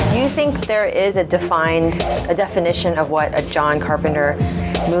think there is a definition of what a John Carpenter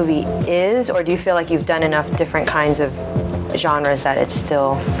movie is, or do you feel like you've done enough different kinds of genres that it's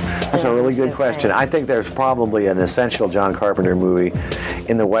still... That's a really good question. I think there's probably an essential John Carpenter movie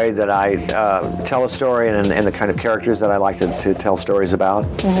in the way that I tell a story and the kind of characters that I like to tell stories about.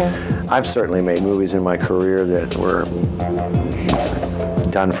 Mm-hmm. I've certainly made movies in my career that were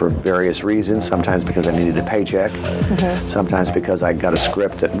done for various reasons, sometimes because I needed a paycheck, sometimes because I got a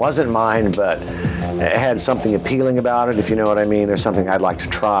script that wasn't mine, but it had something appealing about it, if you know what I mean. There's something I'd like to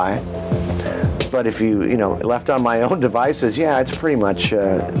try. But if you left on my own devices, yeah, it's pretty much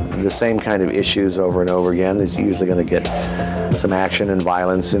the same kind of issues over and over again. There's usually going to get some action and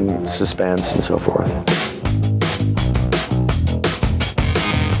violence and suspense and so forth.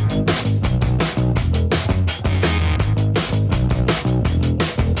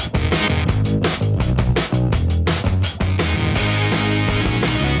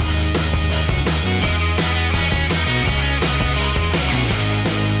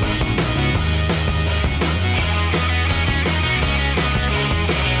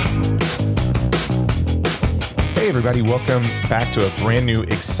 Everybody, welcome back to a brand new,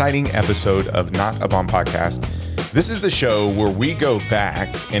 exciting episode of Not a Bomb Podcast. This is the show where we go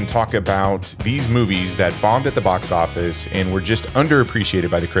back and talk about these movies that bombed at the box office and were just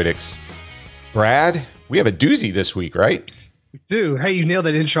underappreciated by the critics. Brad, we have a doozy this week, right? We do. Hey, you nailed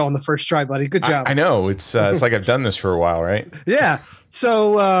that intro on the first try, buddy. Good job. I know. It's like I've done this for a while, right? Yeah.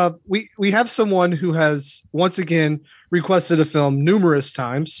 So we have someone who has once again requested a film numerous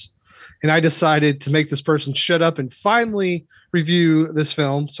times. And I decided to make this person shut up and finally review this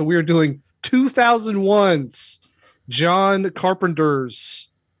film. So we are doing 2001's John Carpenter's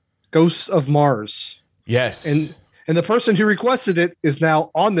Ghosts of Mars. Yes. And the person who requested it is now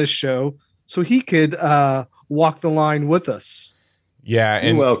on this show, so he could walk the line with us. Yeah.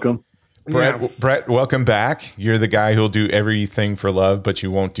 And you're welcome. Brett, welcome back. You're the guy who'll do everything for love, but you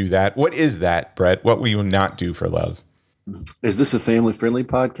won't do that. What is that, Brett? What will you not do for love? Is this a family-friendly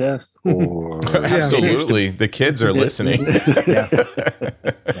podcast? Or Absolutely, the kids are listening. Yeah.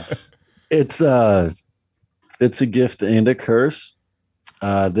 It's a gift and a curse.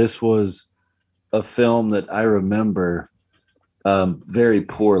 This was a film that I remember very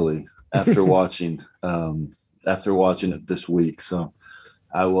poorly after watching it this week. So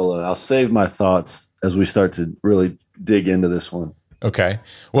I'll save my thoughts as we start to really dig into this one. Okay.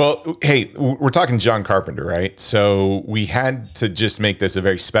 Well, hey, we're talking John Carpenter, right? So we had to just make this a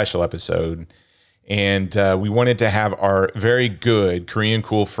very special episode. And we wanted to have our very good Korean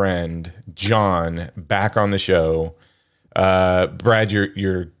cool friend, John, back on the show. Brad,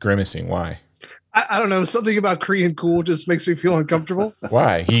 you're grimacing. Why? I don't know. Something about Korean cool just makes me feel uncomfortable.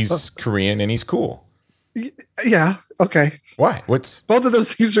 Why? He's Korean and he's cool. Yeah. Okay. Why? What's both of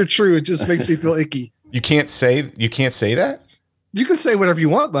those things are true. It just makes me feel icky. You can't say that? You can say whatever you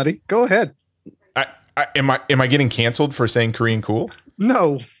want, buddy. Go ahead. Am I getting canceled for saying Korean cool?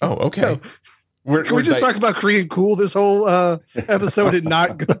 No. Oh, okay. No. Can we just talk about Korean cool this whole episode and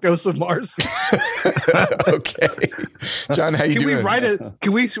not Ghosts of Mars? Okay. John, how you doing?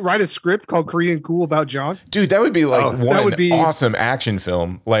 Can we write a script called Korean Cool about John? Dude, that would be like awesome action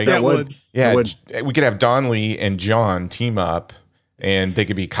film. Like that would. Yeah, we could have Don Lee and John team up and they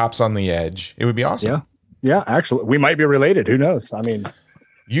could be cops on the edge. It would be awesome. Yeah. Yeah, actually, we might be related. Who knows? I mean,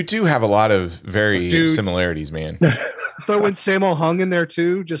 you do have a lot of very similarities, man. Throw in Sammo Hung in there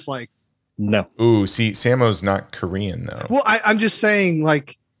too, just like no. Ooh, see, Sammo's not Korean though. Well, I'm just saying,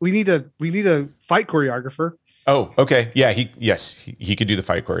 like we need a fight choreographer. Oh, okay, yeah, he could do the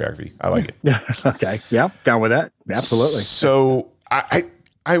fight choreography. I like it. Okay, yeah, down with that. Absolutely. So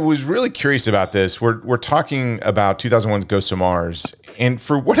I was really curious about this. We're talking about 2001's Ghosts of Mars, and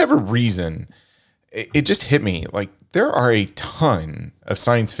for whatever reason, it just hit me like there are a ton of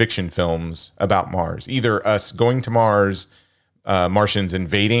science fiction films about Mars, either us going to Mars, Martians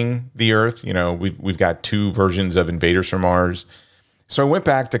invading the Earth. You know, we've got two versions of Invaders from Mars. So I went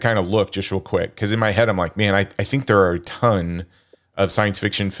back to kind of look just real quick because in my head I'm like, man, I think there are a ton of science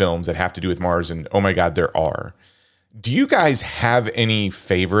fiction films that have to do with Mars, and oh my God, there are. Do you guys have any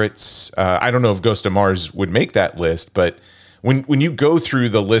favorites? I don't know if Ghost of Mars would make that list, but when you go through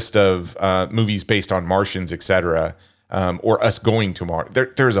the list of movies based on Martians, et cetera, or us going to Mars,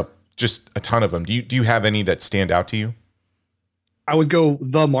 there's just a ton of them. Do you have any that stand out to you? I would go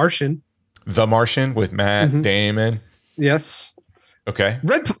The Martian. The Martian with Matt Damon. Yes. Okay.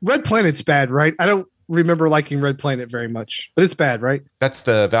 Red Planet's bad, right? I don't remember liking Red Planet very much, but it's bad, right? That's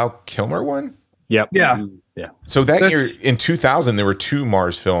the Val Kilmer one? Yep. Yeah. Yeah. So that year in 2000, there were two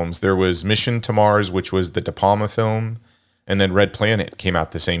Mars films. There was Mission to Mars, which was the De Palma film. And then Red Planet came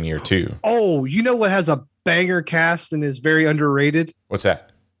out the same year too. Oh, you know what has a banger cast and is very underrated? What's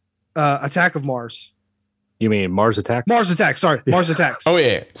that? Attack of Mars. You mean Mars Attack? Mars Attacks. Sorry, Mars Attacks. Oh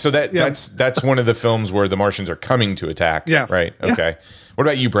yeah. So that's one of the films where the Martians are coming to attack. Yeah. Right. Okay. What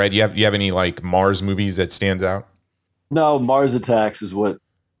about you, Brad? You have any like Mars movies that stands out? No, Mars Attacks is what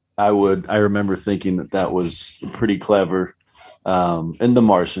I remember thinking that was pretty clever. And The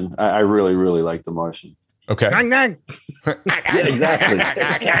Martian. I really, really like The Martian. Okay. Gang, gang. Yeah, exactly. All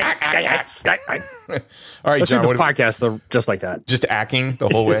right, Let's John. do the podcast just like that. Just acting the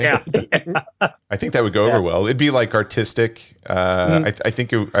whole way. Yeah. I think that would go over well. It'd be like artistic. I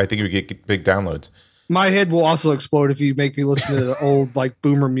think it would get big downloads. My head will also explode if you make me listen to the old like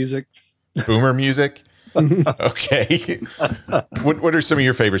boomer music. Boomer music. Okay. What are some of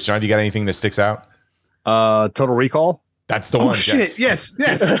your favorites, John? Do you got anything that sticks out? Total Recall. That's the Oh one. shit! Yes,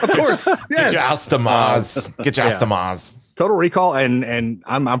 of course. Get Yes. your ass to Mars. Get your ass to Mars. Total Recall, and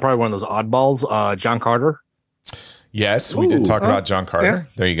I'm probably one of those oddballs. John Carter. Yes, we did talk about John Carter.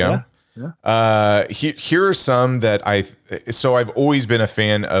 There you go. Here are some that I've always been a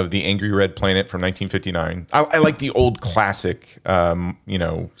fan of the Angry Red Planet from 1959. I like the old classic,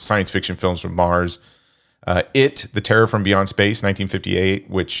 science fiction films from Mars. It, The Terror from Beyond Space, 1958,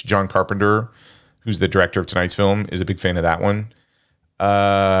 which John Carpenter, who's the director of tonight's film, is a big fan of that one.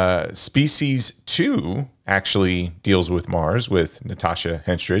 Species 2 actually deals with Mars with Natasha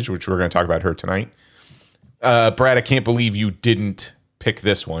Henstridge, which we're going to talk about her tonight. Brad, I can't believe you didn't pick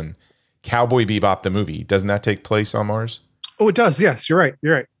this one. Cowboy Bebop, the movie. Doesn't that take place on Mars? Oh, it does. Yes, you're right.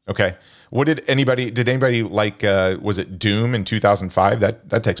 You're right. Okay. Did anybody like, was it Doom in 2005?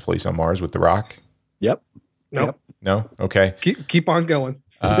 That takes place on Mars with The Rock? Yep. Nope. No? Okay. Keep on going.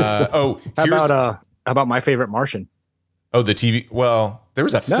 How about My Favorite Martian? Oh, the TV. Well, there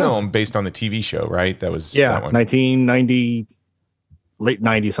was a film based on the TV show, right? That was that one. 1990, late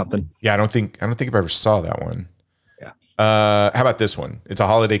 90 something. Yeah, I don't think I ever saw that one. Yeah. How about this one? It's a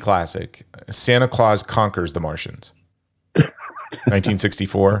holiday classic. Santa Claus Conquers the Martians.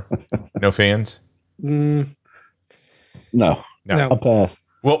 1964. No fans? No. No. I'll pass.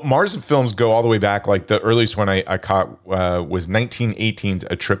 Well, Mars films go all the way back. Like the earliest one I caught was 1918's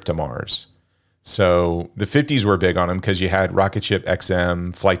A Trip to Mars. So the 50s were big on them because you had Rocket Ship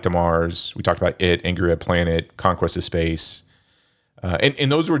XM, Flight to Mars. We talked about It, Angry Red Planet, Conquest of Space.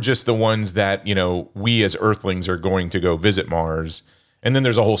 And those were just the ones that, we as Earthlings are going to go visit Mars. And then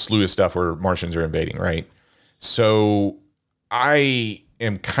there's a whole slew of stuff where Martians are invading, right? So I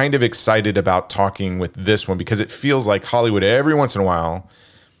am kind of excited about talking with this one because it feels like Hollywood every once in a while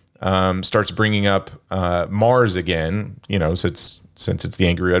starts bringing up Mars again, since it's the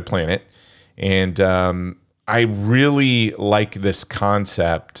Angry Red Planet. And I really like this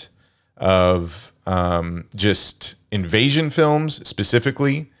concept of just invasion films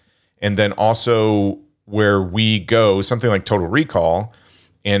specifically, and then also where we go, something like Total Recall,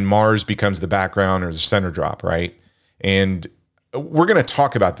 and Mars becomes the background or the center drop, right? And we're going to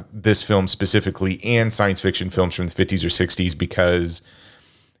talk about this film specifically and science fiction films from the 50s or 60s because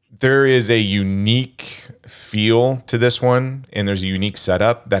there is a unique feel to this one, and there's a unique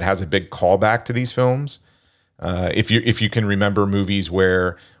setup that has a big callback to these films. If you can remember movies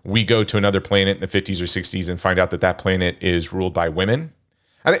where we go to another planet in the 50s or 60s and find out that planet is ruled by women.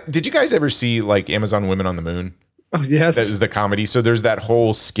 Did you guys ever see like Amazon Women on the Moon? Oh, yes. That is the comedy. So there's that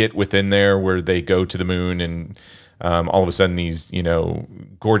whole skit within there where they go to the moon and all of a sudden these,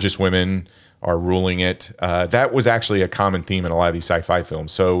 gorgeous women are ruling it. That was actually a common theme in a lot of these sci-fi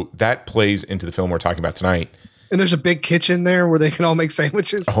films. So that plays into the film we're talking about tonight. And there's a big kitchen there where they can all make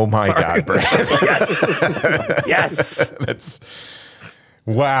sandwiches. Oh my God, Brad. Yes. That's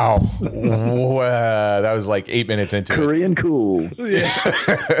wow. That was like 8 minutes into Korean cool.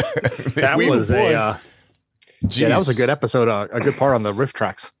 That was that was a good episode, a good part on the riff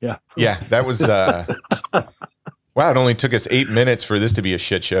tracks. Yeah. Yeah, that was wow, it only took us 8 minutes for this to be a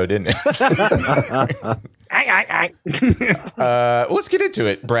shit show, didn't it? Let's get into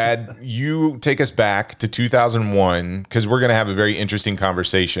it. Brad, you take us back to 2001 because we're going to have a very interesting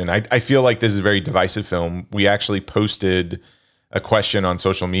conversation. I feel like this is a very divisive film. We actually posted a question on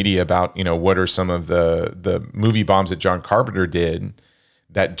social media about, what are some of the movie bombs that John Carpenter did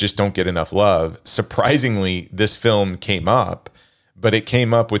that just don't get enough love. Surprisingly, this film came up, but it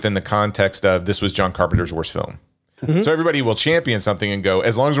came up within the context of this was John Carpenter's worst film. Mm-hmm. So everybody will champion something and go,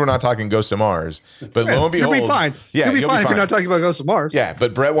 as long as we're not talking Ghost of Mars. But lo and behold, you'll be fine. Yeah, you'll be fine if you're not talking about Ghost of Mars. Yeah,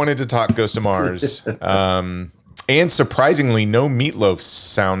 but Brett wanted to talk Ghost of Mars. And surprisingly, no Meatloaf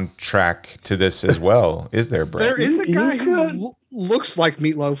soundtrack to this as well. Is there, Brett? There is a guy who looks like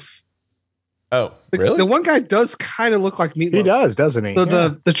Meatloaf. Oh, really? The one guy does kind of look like Meatloaf. He does, doesn't he?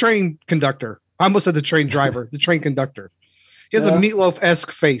 The train conductor. I almost said the train driver. The train conductor. He has a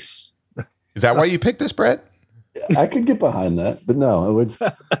Meatloaf-esque face. Is that why you picked this, Brett? I could get behind that, but no, it would.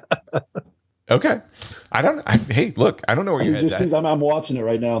 Okay. Hey, look, I don't know where your head's at. I'm watching it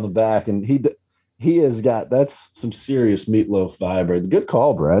right now in the back, and he has got, that's some serious Meatloaf vibe. Good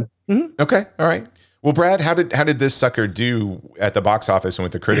call, Brad. Mm-hmm. Okay. All right. Well, Brad, how did this sucker do at the box office and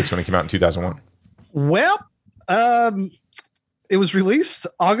with the critics when it came out in 2001? Well, it was released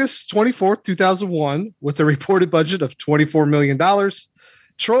August 24th, 2001, with a reported budget of $24 million.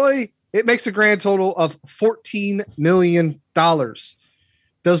 Troy, it makes a grand total of $14 million.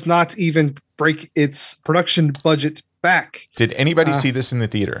 Does not even break its production budget back. Did anybody see this in the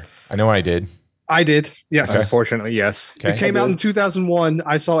theater? I know I did. I did. Yes. Okay. Unfortunately, yes. Okay. It came out in 2001.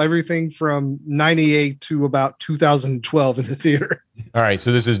 I saw everything from 98 to about 2012 in the theater. All right.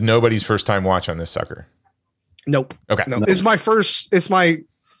 So this is nobody's first time watch on this sucker. Nope. Okay. No. It's my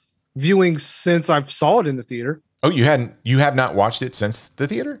viewing since I've saw it in the theater. Oh, you have not watched it since the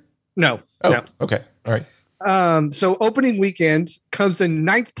theater? No. Oh, no. Okay. All right. So opening weekend comes in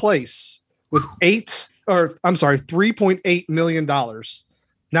 9th place with $3.8 million.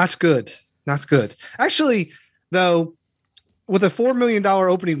 Not good. Not good. Actually, though, with a $4 million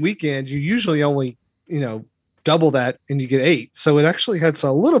opening weekend, you usually only, double that and you get 8. So it actually has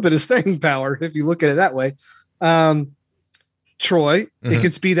a little bit of staying power if you look at it that way. Troy, it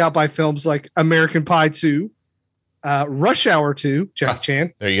gets beat out by films like American Pie 2, Rush Hour 2, Jackie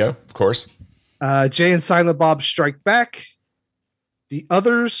Chan. There you go. Of course. Jay and Silent Bob Strike Back, The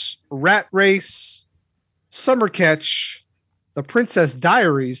Others, Rat Race, Summer Catch, The Princess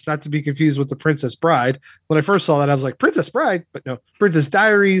Diaries, not to be confused with The Princess Bride. When I first saw that, I was like, Princess Bride, but no, Princess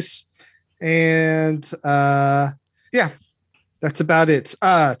Diaries. And that's about it.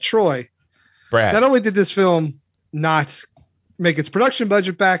 Troy, Brad. Not only did this film not make its production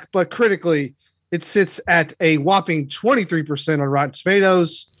budget back, but critically, it sits at a whopping 23% on Rotten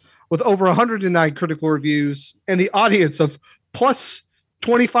Tomatoes with over 109 critical reviews, and the audience of plus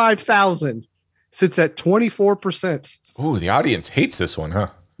 25,000 sits at 24%. Ooh, the audience hates this one, huh?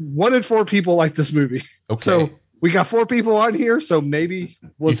 1 in 4 people like this movie. Okay. So we got 4 people on here, so maybe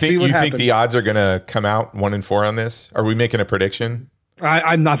we'll see what happens. You think the odds are going to come out 1 in 4 on this? Are we making a prediction?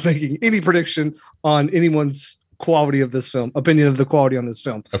 I'm not making any prediction on anyone's quality of this film, opinion of the quality on this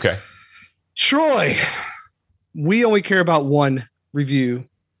film. Okay. Troy, we only care about one review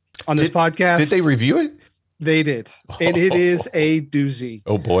on this podcast. Did they review it? They did. And it is a doozy.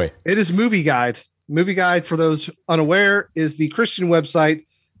 Oh, boy. It is Movie Guide. Movie Guide, for those unaware, is the Christian website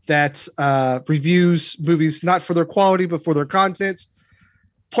that reviews movies not for their quality, but for their content.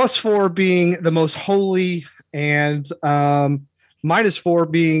 +4 being the most holy, and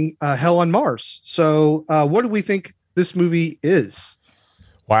 -4 being Hell on Mars. So what do we think this movie is?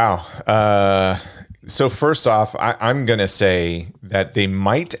 Wow. So first off, I'm going to say that they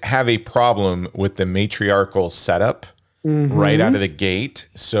might have a problem with the matriarchal setup right out of the gate.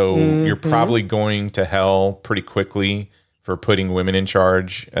 So you're probably going to hell pretty quickly for putting women in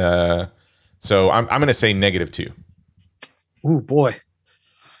charge. So I'm going to say -2. Oh, boy.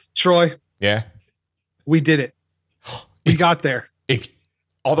 Troy. Yeah. We did it. We got there.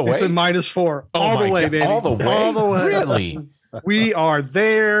 All the way? It's a -4. All the way, baby. All the way? All the way. Really? We are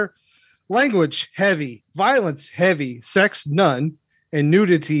there. Language heavy, violence heavy, sex none, and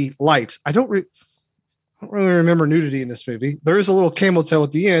nudity light. I don't really remember nudity in this movie. There is a little camel toe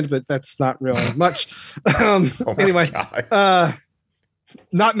at the end, but that's not really much. Anyway,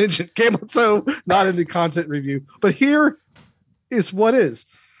 not mentioned. Camel toe, not in the content review. But here is what is.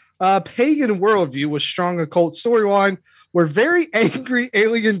 Pagan worldview with strong occult storyline where very angry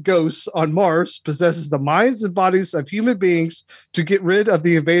alien ghosts on Mars possesses the minds and bodies of human beings to get rid of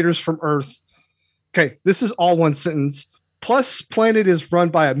the invaders from Earth. Okay, this is all one sentence. Plus, planet is run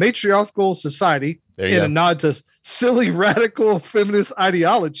by a matriarchal society in a nod to silly radical feminist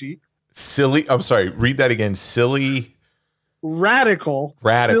ideology. Silly, I'm sorry, read that again. Silly. Radical.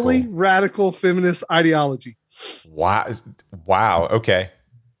 Silly radical feminist ideology. Wow. Okay.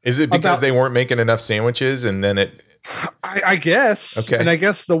 Is it because they weren't making enough sandwiches and then it... I guess. Okay. And I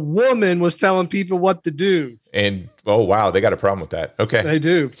guess the woman was telling people what to do. And, oh, wow, they got a problem with that. Okay. They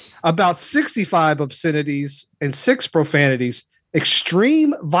do. About 65 obscenities and 6 profanities,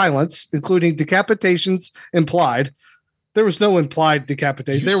 extreme violence, including decapitations implied. There was no implied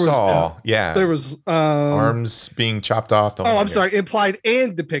decapitation. There was arms being chopped off. I'm sorry. Implied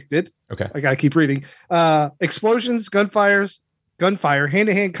and depicted. Okay. I got to keep reading. Explosions, gunfire,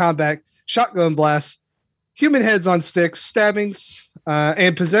 hand-to-hand combat, shotgun blasts, human heads on sticks, stabbings,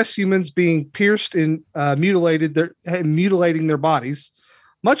 and possessed humans being pierced and mutilating their bodies,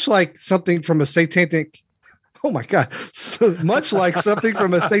 much like something from a satanic. Oh my God! So much like something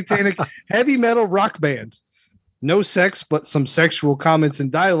from a satanic heavy metal rock band. No sex, but some sexual comments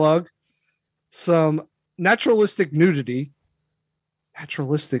and dialogue. Some naturalistic nudity.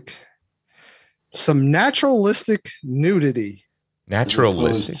 Some naturalistic nudity.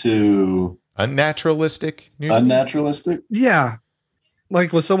 Naturalistic to unnaturalistic nudity? Unnaturalistic? Yeah.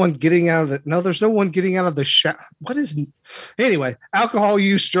 Like was someone getting out of the no, there's no one getting out of the shower. What is anyway, alcohol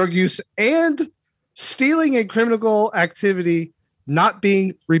use, drug use, and stealing and criminal activity not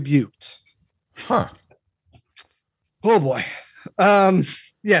being rebuked. Huh. Oh boy.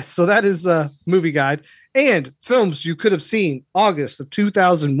 Yes, so that is a movie guide. And films you could have seen August of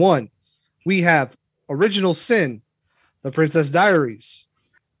 2001. We have Original Sin, The Princess Diaries,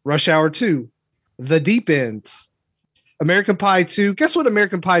 Rush Hour 2, The Deep End, American Pie 2. Guess what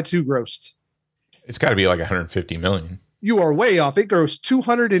American Pie 2 grossed? It's got to be like 150 million. You are way off. It grossed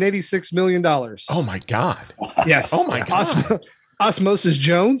 $286 million. Oh my God. Yes. Oh my God. Osmosis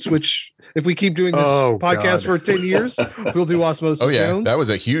Jones, which if we keep doing this podcast for 10 years, we'll do Osmosis Jones. That was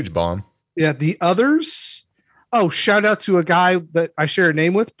a huge bomb. Yeah. The others. Oh, shout out to a guy that I share a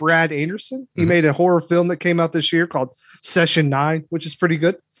name with, Brad Anderson. He made a horror film that came out this year called Session 9, which is pretty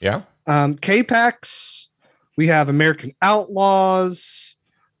good. Yeah. K-Pax. We have American Outlaws.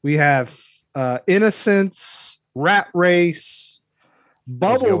 We have Innocence, Rat Race,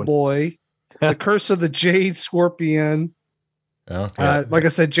 Bubble Boy, The Curse of the Jade Scorpion. Oh, yeah. Like I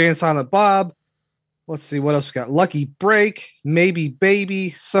said, Jay and Silent Bob. Let's see what else we got. Lucky Break, Maybe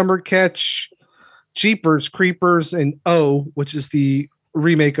Baby, Summer Catch, Jeepers Creepers, and O, which is the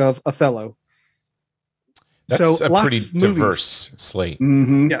remake of Othello. That's so a pretty diverse slate.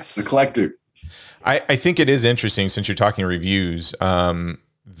 Mm-hmm. Yes, eclectic. I think it is interesting since you're talking reviews.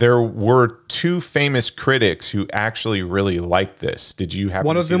 There were two famous critics who actually really liked this. Did you have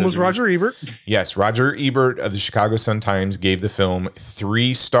one of them was Roger Ebert? Yes, Roger Ebert of the Chicago Sun-Times gave the film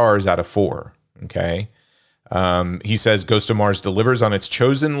 3 stars out of 4. Okay. He says Ghost of Mars delivers on its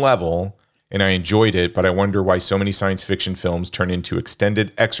chosen level, and I enjoyed it, but I wonder why so many science fiction films turn into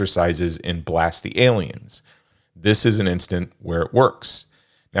extended exercises in Blast the Aliens. This is an instant where it works.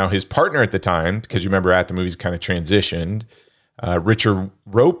 Now, his partner at the time, because you remember at the movie's kind of transitioned, Richard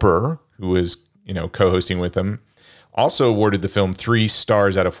Roper, who was, co-hosting with him, also awarded the film 3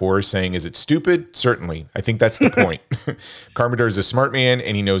 stars out of 4, saying, "Is it stupid? Certainly. I think that's the point. Carpenter is a smart man,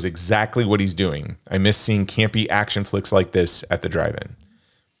 and he knows exactly what he's doing. I miss seeing campy action flicks like this at the drive-in."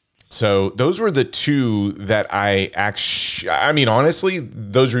 So those were the two that honestly,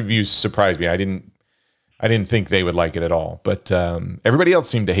 those reviews surprised me. I didn't think they would like it at all, but everybody else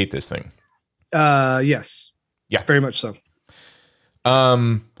seemed to hate this thing. Yes. Yeah. Very much so.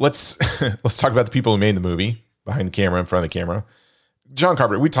 Let's talk about the people who made the movie, behind the camera, in front of the camera. John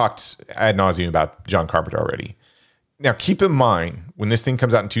Carpenter. We talked ad nauseum about John Carpenter already. Now, keep in mind, when this thing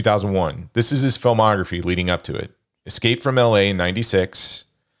comes out in 2001, this is his filmography leading up to it. Escape from LA in 96,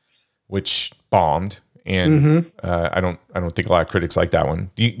 which bombed. And I don't think a lot of critics like that one.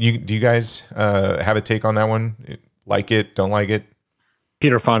 Do you guys have a take on that one? Like it? Don't like it?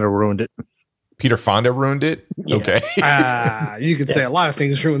 Peter Fonda ruined it. Peter Fonda ruined it? Yeah. Okay. You could say a lot of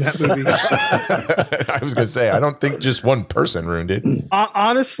things ruined that movie. I was going to say, I don't think just one person ruined it.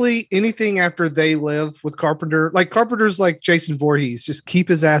 Honestly, anything after They Live with Carpenter, like Carpenter's like Jason Voorhees, just keep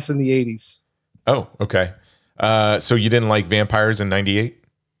his ass in the 80s. Oh, okay. So you didn't like Vampires in 98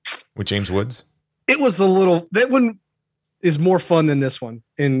 with James Woods? It was that one is more fun than this one.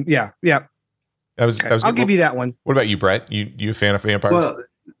 And yeah. That was I'll give you that one. What about you, Brett? You a fan of Vampires? Well,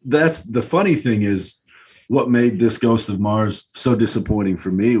 that's the funny thing is what made this Ghost of Mars so disappointing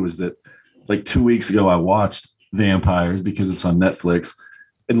for me was that like 2 weeks ago, I watched Vampires because it's on Netflix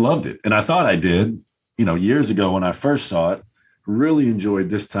and loved it. And I thought I did, years ago when I first saw it, really enjoyed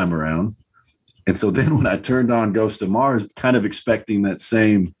this time around. And so then when I turned on Ghost of Mars, kind of expecting that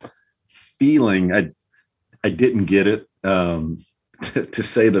same feeling, I didn't get it, to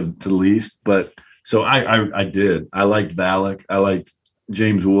say the least. But so I did. I liked Valak. I liked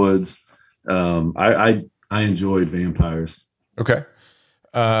James Woods. I enjoyed Vampires. Okay.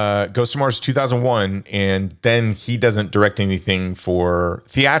 Ghost of Mars 2001, and then he doesn't direct anything for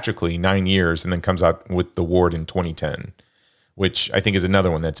theatrically 9 years, and then comes out with The Ward in 2010, which I think is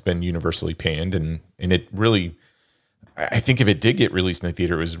another one that's been universally panned, and it really, I think if it did get released in the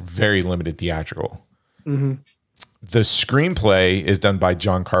theater, it was very limited theatrical. Mm-hmm. The screenplay is done by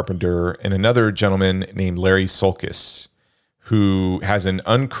John Carpenter and another gentleman named Larry Sulkis, who has an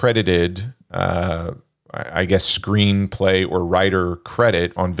uncredited I guess, screenplay or writer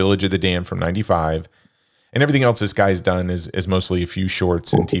credit on Village of the Damned from 95. And everything else this guy's done is mostly a few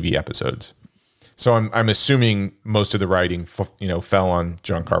shorts and TV episodes. So I'm assuming most of the writing, fell on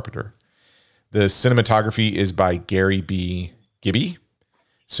John Carpenter. The cinematography is by Gary B. Gibby.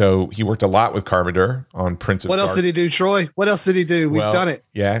 So he worked a lot with Carpenter on Prince of Darkness. What else did he do, Troy? What else did he do? We've done it.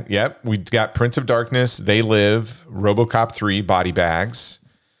 Yeah. Yep. We got Prince of Darkness, They Live, RoboCop 3, Body Bags,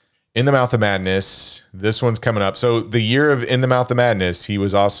 In the Mouth of Madness. This one's coming up. So the year of In the Mouth of Madness, he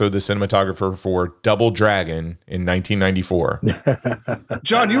was also the cinematographer for Double Dragon in 1994.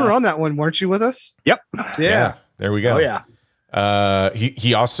 John, you were on that one, weren't you, with us? Yep. Yeah. There we go. Oh, yeah.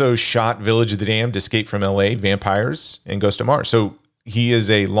 He also shot Village of the Damned, Escape from LA, Vampires, and Ghost of Mars. So he is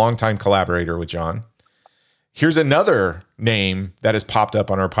a longtime collaborator with John. Here's another name that has popped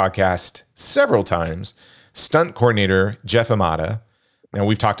up on our podcast several times. Stunt coordinator Jeff Amata. Now,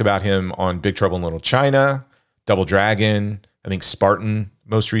 we've talked about him on Big Trouble in Little China, Double Dragon, I think Spartan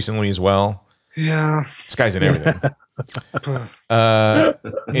most recently as well. Yeah. This guy's in everything.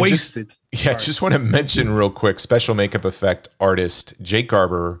 Wasted. Just want to mention real quick, special makeup effect artist Jake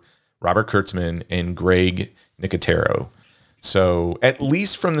Garber, Robert Kurtzman, and Greg Nicotero. So at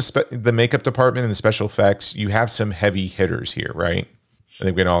least from the makeup department and the special effects, you have some heavy hitters here, right? I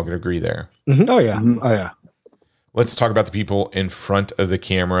think we can all agree there. Mm-hmm. Oh, yeah. Mm-hmm. Oh, yeah. Let's talk about the people in front of the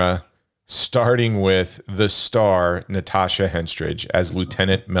camera, starting with the star, Natasha Henstridge, as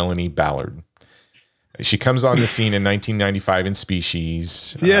Lieutenant Melanie Ballard. She comes on the scene in 1995 in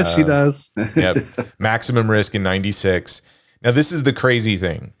Species. Yes, she does. Yep. Maximum Risk in 96. Now, this is the crazy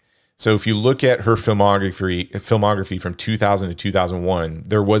thing. So if you look at her filmography from 2000 to 2001,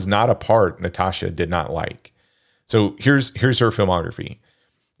 there was not a part Natasha did not like. So here's her filmography.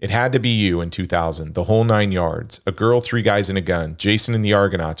 It Had to Be You in 2000, The Whole Nine Yards, A Girl, Three Guys and a Gun, Jason and the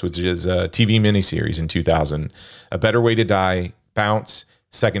Argonauts, which is a TV miniseries in 2000, A Better Way to Die, Bounce,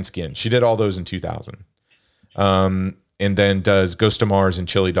 Second Skin. She did all those in 2000. And then does Ghost of Mars and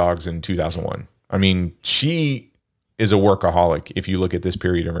Chili Dogs in 2001. I mean, she is a workaholic if you look at this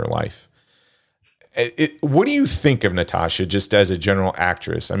period of her life. What do you think of Natasha just as a general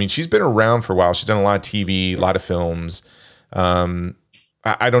actress? I mean, she's been around for a while. She's done a lot of TV, a lot of films.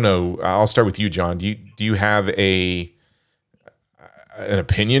 I don't know. I'll start with you, John. Do you have an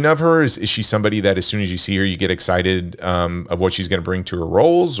opinion of her? Is she somebody that as soon as you see her, you get excited of what she's going to bring to her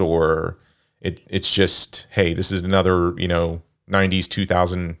roles, or it's just, hey, this is another 90s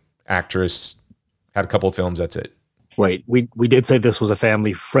 2000 actress, had a couple of films, that's it? Wait, we did say this was a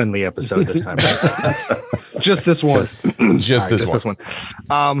family friendly episode this time, right? Just this one. Just this one.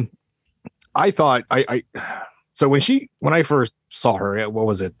 I thought so when I first saw her, what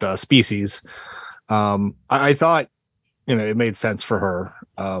was it? Species. I thought, it made sense for her.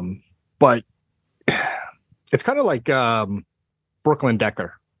 But it's kind of like Brooklyn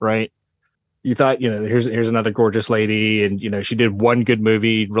Decker, right? You thought, here's another gorgeous lady, and she did one good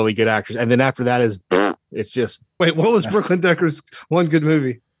movie, really good actress, and then after that is it's just. Wait, what was Brooklyn Decker's one good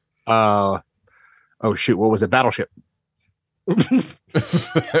movie? Oh shoot, what was it? Battleship.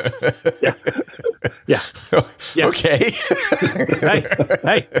 Yeah. Okay.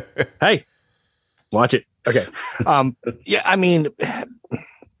 Hey, watch it. Okay. I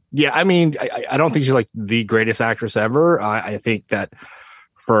don't think she's like the greatest actress ever. I think that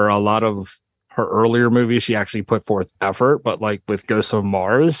for a lot of her earlier movies, she actually put forth effort, but like with Ghost of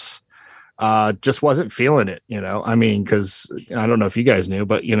Mars, just wasn't feeling it, because I don't know if you guys knew,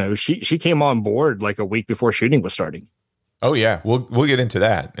 but she came on board like a week before shooting was starting. Oh yeah, we'll get into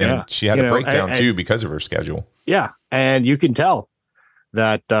that. And she had a breakdown too because of her schedule. Yeah, and you can tell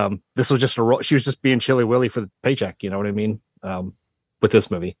that this was just a role. She was just being Chilly Willy for the paycheck. You know what I mean? With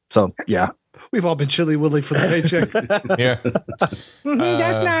this movie, so yeah, we've all been Chilly Willy for the paycheck. Yeah,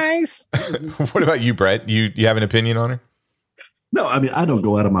 that's nice. What about you, Brett? You have an opinion on her? No, I mean, I don't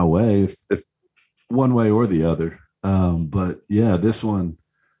go out of my way if one way or the other. But yeah, this one,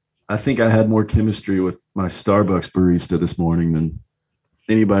 I think I had more chemistry with my Starbucks barista this morning than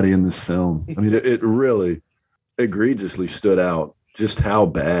anybody in this film. I mean, it really egregiously stood out just how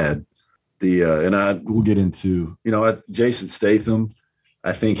bad and we'll get into, Jason Statham,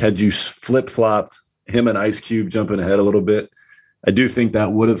 I think had you flip-flopped him and Ice Cube jumping ahead a little bit, I do think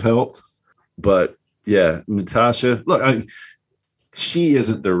that would have helped. But yeah, Natasha, look, she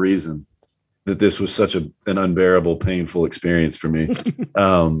isn't the reason that this was such an unbearable, painful experience for me.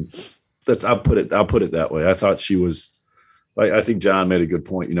 I'll put it that way. I thought she was, I think John made a good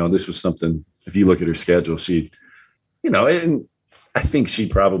point. This was something, if you look at her schedule, she, and I think she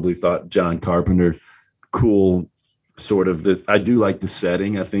probably thought John Carpenter, cool, sort of. I do like the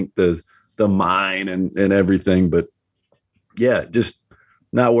setting. I think the the mine and everything. But yeah, just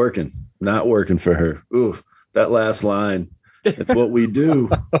not working for her. Ooh, that last line. It's what we do.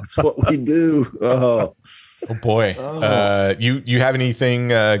 It's what we do. Oh boy. You have anything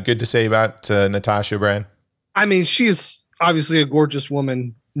good to say about Natasha, Brad? I mean, she's obviously a gorgeous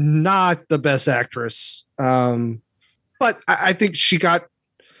woman, not the best actress. But I think she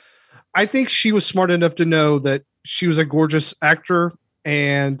was smart enough to know that she was a gorgeous actor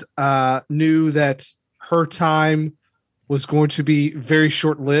and knew that her time was going to be very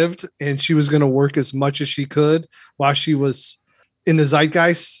short-lived, and she was going to work as much as she could while she was in the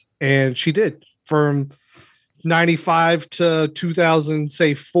zeitgeist. And she did. From 95 to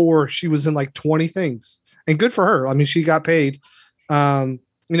 2004, she was in like 20 things, and good for her. I mean, she got paid.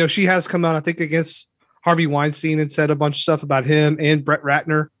 She has come out, I think, against Harvey Weinstein and said a bunch of stuff about him and Brett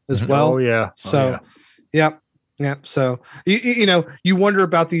Ratner as well. Oh yeah. So, yeah. So, you wonder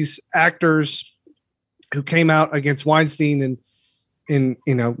about these actors who came out against Weinstein and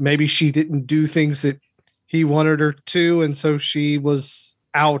maybe she didn't do things that he wanted her to. And so she was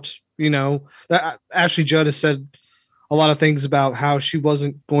out, Ashley Judd has said a lot of things about how she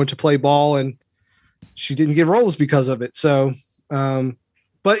wasn't going to play ball and she didn't get roles because of it. So,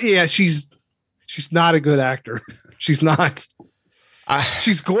 but yeah, she's not a good actor. She's not.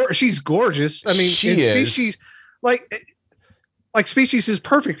 She's gorgeous. I mean, she is. Species, like Species is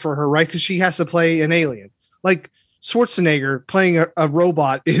perfect for her, right? Because she has to play an alien. Like Schwarzenegger playing a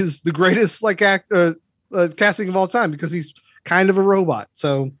robot is the greatest casting of all time because he's kind of a robot.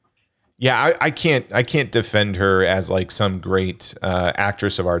 So. Yeah, I can't defend her as like some great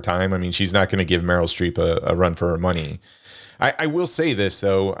actress of our time. I mean, she's not going to give Meryl Streep a run for her money. I will say this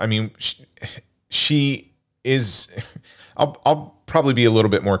though. I mean, she is. I'll probably be a little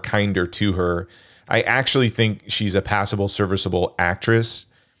bit more kinder to her. I actually think she's a passable, serviceable actress.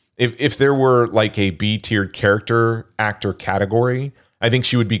 If there were like a B-tiered character actor category, I think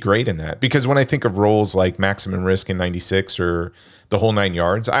she would be great in that. Because when I think of roles like Maximum Risk in '96 or The Whole Nine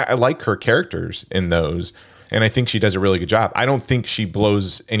Yards, I like her characters in those, and I think she does a really good job. I don't think she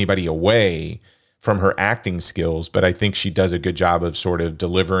blows anybody away from her acting skills, but I think she does a good job of sort of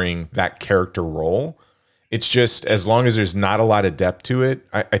delivering that character role. It's just as long as there's not a lot of depth to it,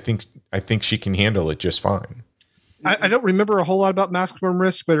 I think she can handle it just fine. I don't remember a whole lot about Maximum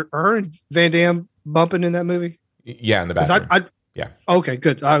Risk, but are her and Van Damme bumping in that movie? Yeah, in the bathroom. Yeah. Okay,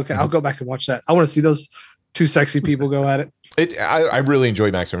 good. Okay, I'll go back and watch that. I want to see those two sexy people go at it. I really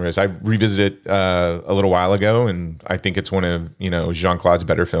enjoy Maximum Risk. I revisited it a little while ago, and I think it's one of Jean-Claude's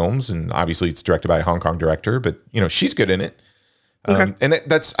better films. And obviously, it's directed by a Hong Kong director, but she's good in it. Okay. And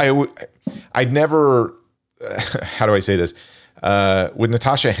I'd never. How do I say this? With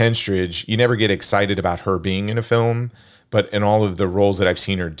Natasha Henstridge, you never get excited about her being in a film, but in all of the roles that I've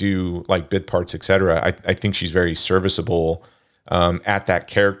seen her do, like bit parts, etc., I think she's very serviceable at that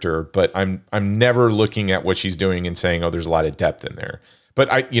character. But I'm never looking at what she's doing and saying, oh, there's a lot of depth in there.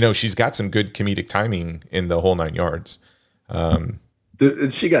 But she's got some good comedic timing in The Whole Nine Yards.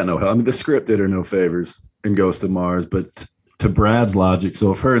 She got no help. I mean, the script did her no favors in Ghost of Mars, but to Brad's logic,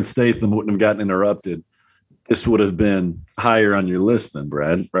 so if her and Statham wouldn't have gotten interrupted, this would have been higher on your list than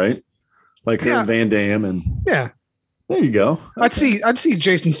Brad, right? Like her and Van Damme, and yeah, there you go. Okay. I'd see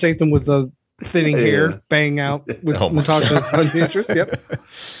Jason Statham with the thinning hair bang out with Natasha Henstridge. Yep.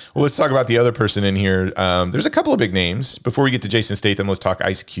 Well, let's talk about the other person in here. There's a couple of big names. Before we get to Jason Statham, let's talk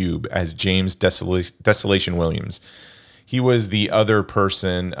Ice Cube as James Desolation Williams. He was the other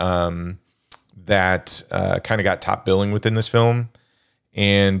person that kind of got top billing within this film.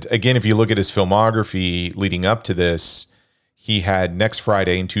 And again, if you look at his filmography leading up to this, he had Next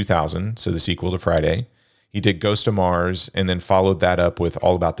Friday in 2000, so the sequel to Friday. He did Ghost of Mars, and then followed that up with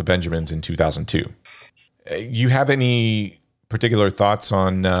All About the Benjamins in 2002. You have any particular thoughts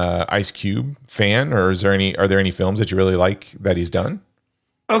on Ice Cube fan, or are there any films that you really like that he's done?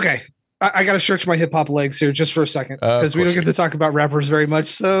 Okay, I got to stretch my hip hop legs here just for a second because we don't get to talk about rappers very much.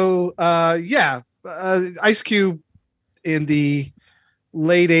 So Ice Cube in the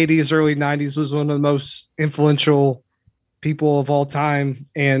late 80s, early 90s was one of the most influential people of all time,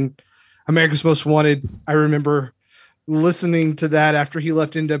 and America's Most Wanted. I remember listening to that after he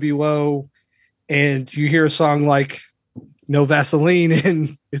left NWO, and you hear a song like No Vaseline,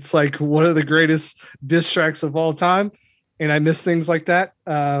 and it's like one of the greatest diss tracks of all time. And I miss things like that.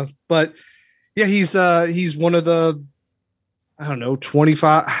 But yeah, he's one of the,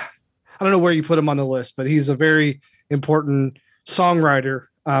 25. I don't know where you put him on the list, but he's a very important songwriter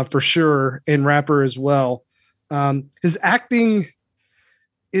for sure, and rapper as well. His acting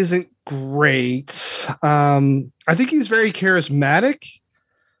isn't great. I think he's very charismatic,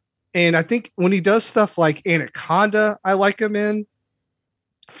 And I think when he does stuff like Anaconda, I like him in.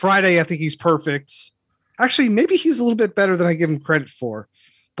 Friday, I think he's perfect. Actually, maybe he's a little bit better than I give him credit for.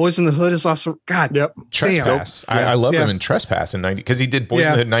 Boys in the Hood is also God. Yep. Trespass. I love him in Trespass in 90 because he did Boys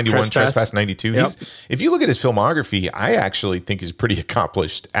in the Hood 91, Trespass 92. Yep. If you look at his filmography, I actually think he's a pretty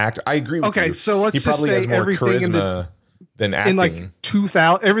accomplished actor. I agree with you. Okay, so let's he just probably say has more everything charisma than acting. in like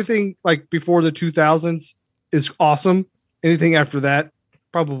 2000, everything like before the 2000s is awesome. Anything after that,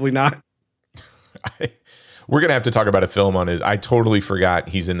 probably not. We're going to have to talk about a film on his. I totally forgot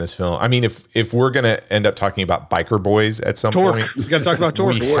he's in this film. I mean, if we're going to end up talking about Biker Boys at some Torque. point, We got to talk about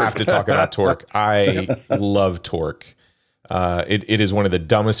Torque. we have to talk about Torque. I love Torque. It is one of the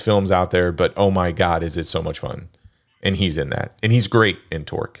dumbest films out there, but oh my God, is it so much fun. And he's in that. And he's great in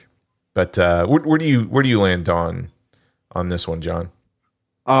Torque. But where do you land on this one, John?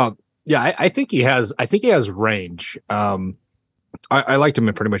 Yeah, I think he has range. I liked him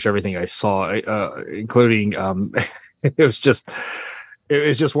in pretty much everything I saw, including it was just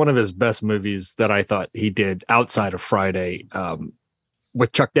one of his best movies that I thought he did outside of Friday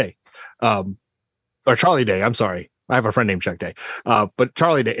with Chuck Day, or Charlie Day. I'm sorry, I have a friend named Chuck Day, but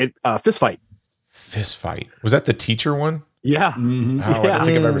Charlie Day. Fist Fight. Fist Fight. Was that the teacher one? Yeah. Mhm. Oh, I don't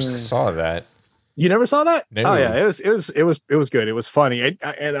think I've ever saw that. You never saw that? No. Oh yeah, it was good. It was funny,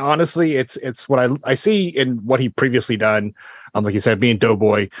 and honestly, it's what I see in what he previously done. Like you said, being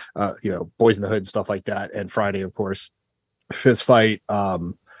Doughboy, Boys in the Hood and stuff like that, and Friday, of course, Fist Fight.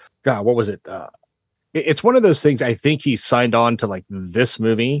 God, what was it? It's one of those things. I think he signed on to like this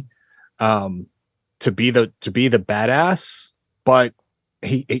movie, to be the badass, but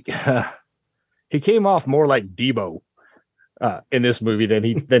he came off more like Debo. In this movie than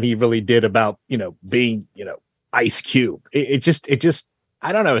he really did about being Ice Cube. It just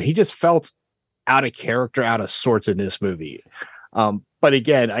I don't know. He just felt out of character, out of sorts in this movie. But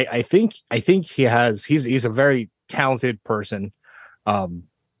again, I think he's a very talented person. Of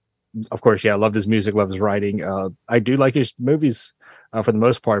course, yeah, I loved his music, loved his writing. I do like his movies for the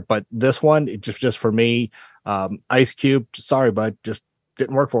most part, but this one, it just for me, Ice Cube. Sorry, bud, just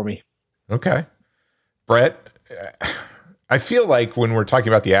didn't work for me. Okay, Brett. I feel like when we're talking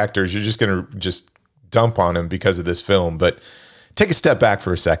about the actors, you're just going to just dump on him because of this film, but take a step back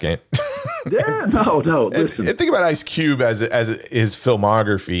for a second. Yeah, no. Listen, and think about Ice Cube as his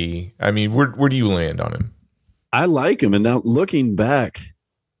filmography. I mean, where do you land on him? I like him, and now looking back,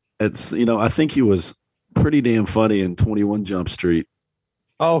 it's I think he was pretty damn funny in 21 Jump Street.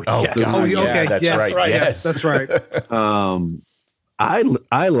 Oh, yes. God, Oh, yeah, okay. that's Yes, right. right. Yes, That's right. I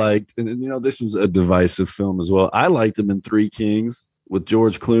liked, and this was a divisive film as well. I liked him in Three Kings with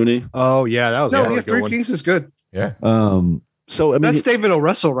George Clooney. Oh yeah, that was a good Three one. Kings is good. Yeah. So I mean, That's David O.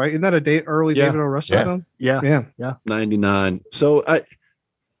 Russell, right? Isn't that a early Yeah. David O. Russell Yeah. film? Yeah. 99. So I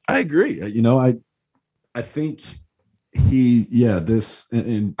agree. I think this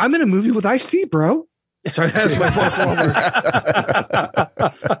and I'm in a movie with Ice-T, bro. Sorry, that's my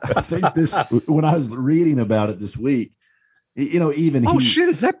I think this when I was reading about it this week, even Oh shit,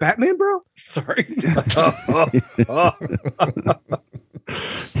 is that Batman, bro? Sorry.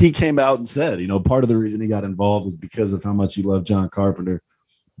 he came out and said, part of the reason he got involved was because of how much he loved John Carpenter.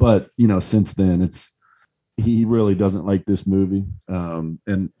 But, since then he really doesn't like this movie. And,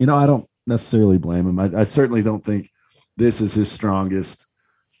 I don't necessarily blame him. I certainly don't think this is his strongest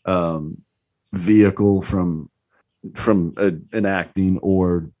vehicle from an acting,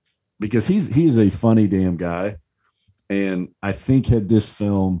 or because he's a funny damn guy. And I think had this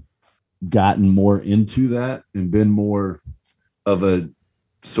film gotten more into that and been more of a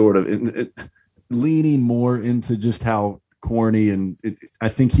sort of leaning more into just how corny, and I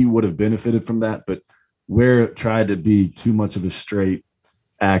think he would have benefited from that. But where it tried to be too much of a straight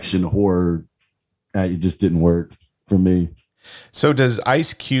action horror, it just didn't work for me. So does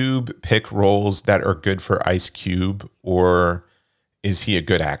Ice Cube pick roles that are good for Ice Cube, or is he a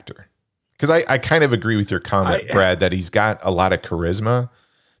good actor? Because I kind of agree with your comment, Brad, that he's got a lot of charisma.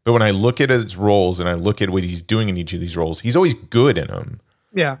 But when I look at his roles and I look at what he's doing in each of these roles, he's always good in them.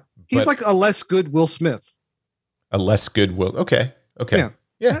 Yeah. He's like a less good Will Smith. A less good Will. Okay.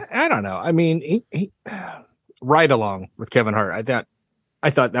 Yeah. I don't know. I mean, he right along with Kevin Hart. I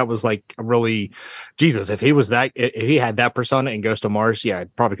thought that was like a really Jesus. If he had that persona in Ghost of Mars, yeah, I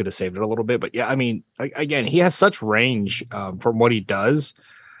probably could have saved it a little bit. But yeah, I mean, again, he has such range from what he does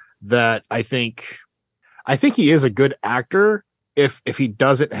that I think he is a good actor if he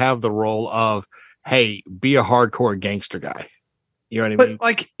doesn't have the role of, hey, be a hardcore gangster guy. You know what I mean? But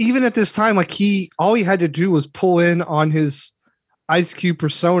like even at this time, like all he had to do was pull in on his Ice Cube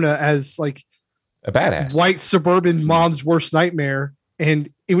persona as like A badass. white suburban mom's worst nightmare, and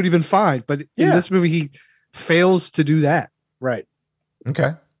it would have been fine. But in Yeah. this movie, he fails to do that. Right.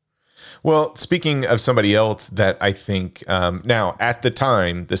 Okay. Well, speaking of somebody else that I think now at the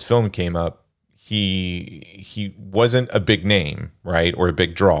time this film came up, he wasn't a big name, right, or a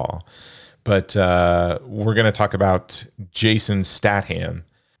big draw, but we're going to talk about Jason Statham.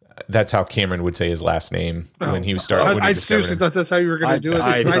 That's how Cameron would say his last name when he was starting. When he I discovered seriously him. thought that's how you were going to do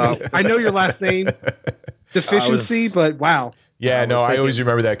it. I know your last name deficiency, but wow. Yeah, no, I thinking- always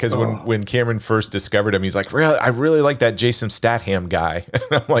remember that because when Cameron first discovered him, he's like, "Really, I really like that Jason Statham guy."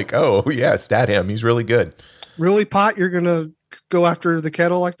 And I'm like, "Oh yeah, Statham, he's really good." Really, Pot? You're going to go after the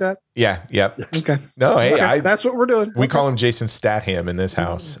kettle like that? Yeah, yep. Okay. No, hey, Okay, that's what we're doing. we call him Jason Statham in this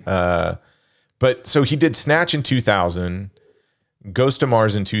house. But so he did Snatch in 2000, Ghost to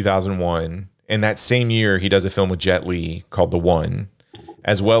Mars in 2001, and that same year he does a film with Jet Li called The One,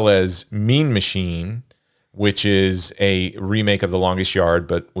 as well as Mean Machine, which is a remake of The Longest Yard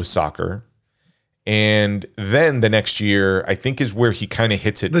but with soccer. And then the next year, I think, is where he kind of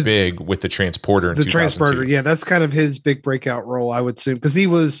hits it big with The Transporter in The 2002. Transporter. Yeah, that's kind of his big breakout role, I would assume, because he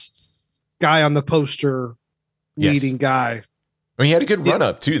was guy on the poster, Yes. leading guy. I mean, he had a good run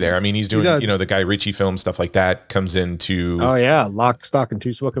up too there. I mean, he's doing, does. the Guy Ritchie film, stuff like that comes into. Oh yeah, Lock, Stock, and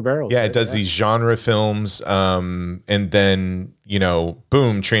Two Smoking Barrels. Yeah, it does these genre films, and then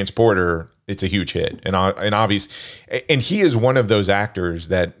boom, Transporter. It's a huge hit, and obvious, and he is one of those actors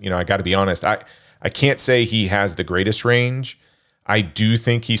that I got to be honest. I can't say he has the greatest range. I do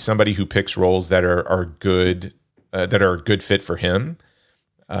think he's somebody who picks roles that are good, that are a good fit for him.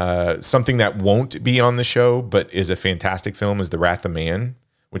 Something that won't be on the show, but is a fantastic film, is The Wrath of Man,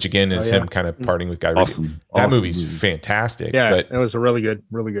 which again is him kind of parting with Guy Ritchie. Awesome. That Awesome movie's movie. fantastic. Yeah, but it was really good.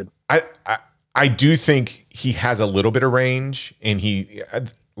 I do think he has a little bit of range, and he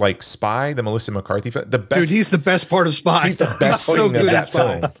like Spy, the Melissa McCarthy film. The best, Dude, he's the best part of Spy. he's the best so thing of good that at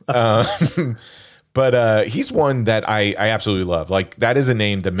Spy. film. But he's one that I absolutely love. Like, that is a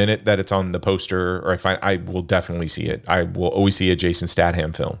name. The minute that it's on the poster, or I will definitely see it. I will always see a Jason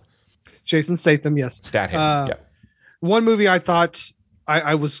Statham film. Jason Statham, yes. Statham, yeah. One movie I thought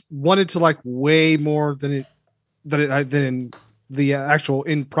I was wanted to like way more than the actual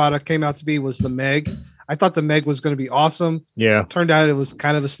end product came out to be was The Meg. I thought The Meg was going to be awesome. Yeah. Turned out it was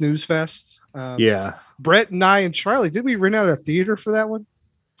kind of a snooze fest. Yeah. Brett and I and Charlie, did we rent out a theater for that one?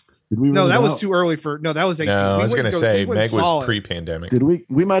 Did we? No, rent that it was out? too early for. No, that was 18. No, I We was went going to and say we went Meg and saw was it. pre-pandemic. Did we?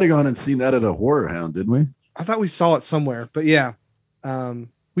 We might have gone and seen that at a Horror Hound, didn't we? I thought we saw it somewhere, but yeah,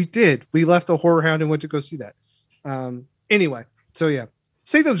 we did. We left the Horror Hound and went to go see that. Anyway, so yeah,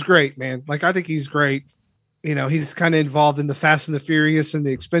 Statham's great, man. Like, I think he's great. He's kind of involved in the Fast and the Furious and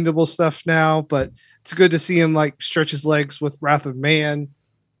the Expendable stuff now, but it's good to see him like stretch his legs with Wrath of Man.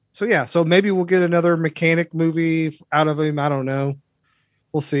 So yeah, so maybe we'll get another mechanic movie out of him. I don't know.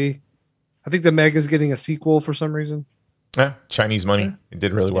 We'll see. I think The Meg is getting a sequel for some reason. Yeah, Chinese Money. It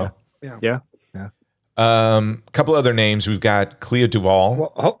did really well. Yeah. Couple other names. We've got Clea Duvall.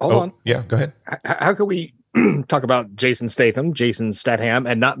 Well, hold on. Yeah, go ahead. How could we talk about Jason Statham,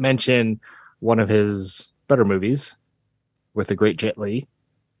 and not mention one of his better movies with the great Jet Li?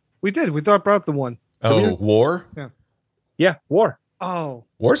 We did. We brought up the one. Oh, War. Yeah, War. Oh,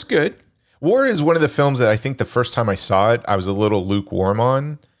 War's good. War is one of the films that I think the first time I saw it, I was a little lukewarm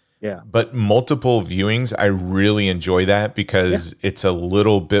on. Yeah. But multiple viewings, I really enjoy that because it's a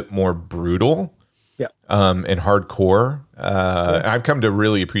little bit more brutal. Yeah. And hardcore. I've come to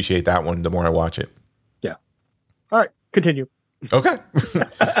really appreciate that one the more I watch it. Yeah. All right, continue. Okay.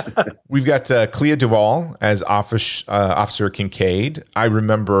 We've got Clea Duvall as Officer Kincaid. I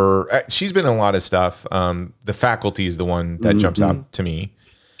remember she's been in a lot of stuff. The Faculty is the one that jumps out to me.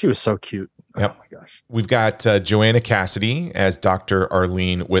 She was so cute. Yep. Oh my gosh. We've got Joanna Cassidy as Dr.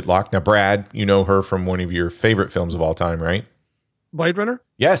 Arlene Whitlock. Now, Brad, you know her from one of your favorite films of all time, right? Blade Runner?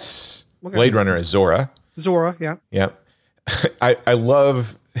 Yes. Okay. Blade Runner as Zora. Zora, yeah. Yep. I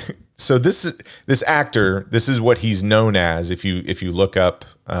love. So this actor, this is what he's known as. If you look up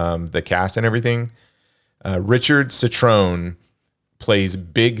the cast and everything, Richard Citrone plays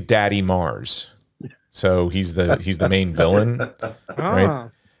Big Daddy Mars. So he's the main villain, right?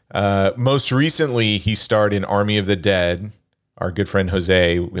 Most recently, he starred in Army of the Dead. Our good friend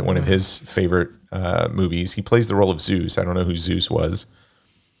Jose, one of his favorite movies. He plays the role of Zeus. I don't know who Zeus was.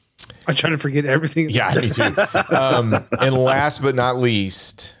 I try to forget everything. Yeah, me too. And last but not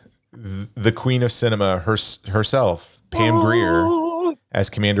least, the queen of cinema herself, Pam Grier, as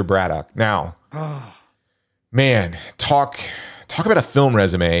Commander Braddock. Now, man, talk about a film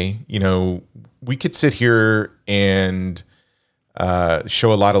resume. We could sit here and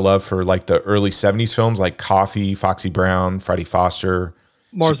show a lot of love for like the early 70s films like Coffee, Foxy Brown, Friday Foster,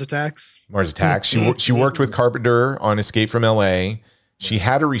 Mars Attacks. She worked with Carpenter on Escape from LA. She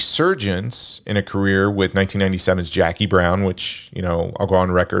had a resurgence in a career with 1997's Jackie Brown, which, you know, I'll go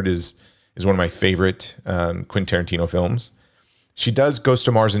on record is one of my favorite Quentin Tarantino films. She does Ghost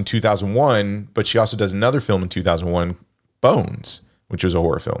of Mars in 2001, but she also does another film in 2001, Bones, which was a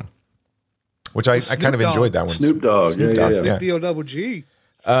horror film, which I kind of enjoyed that one. Snoop Dogg. Yeah. D-O-double-G.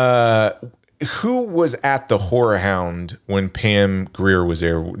 Who was at the Horror Hound when Pam Grier was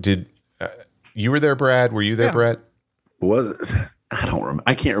there? Did you were there, Brad? Were you there, Brett? Was it? I don't remember.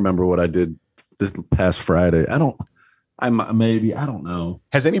 I can't remember what I did this past Friday. I don't know.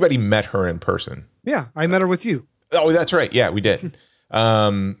 Has anybody met her in person? Yeah, I met her with you. Oh, that's right. Yeah, we did.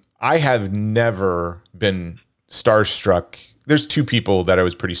 I have never been starstruck. There's two people that I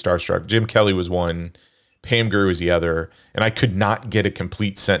was pretty starstruck. Jim Kelly was one. Pam Grier was the other, and I could not get a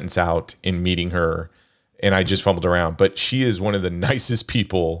complete sentence out in meeting her, and I just fumbled around. But she is one of the nicest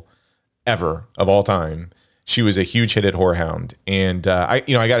people ever of all time. She was a huge hit at Horror Hound, and I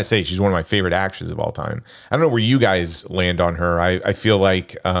got to say she's one of my favorite actresses of all time. I don't know where you guys land on her. I feel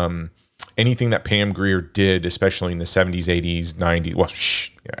like anything that Pam Grier did, especially in the 70s, 80s, 90s, well,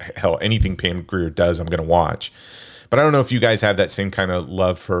 hell, anything Pam Grier does, I'm going to watch. But I don't know if you guys have that same kind of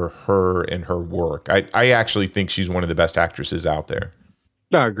love for her and her work. I actually think she's one of the best actresses out there.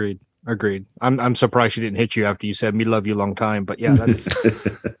 No, agreed. I'm surprised she didn't hit you after you said "me love you long time." But yeah, that's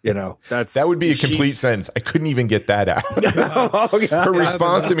that would be a complete sentence. I couldn't even get that out. Her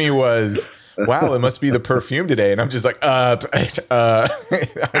response to me was, "Wow, it must be the perfume today," and I'm just like, I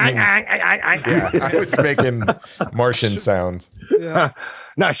was making Martian sounds. Yeah.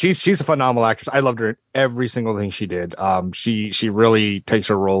 No, she's a phenomenal actress. I loved her in every single thing she did. She really takes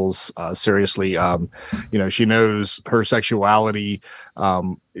her roles seriously. She knows her sexuality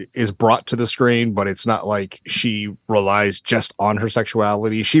is brought to the screen, but it's not like she relies just on her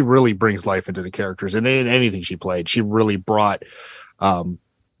sexuality. She really brings life into the characters, and in anything she played, she really brought that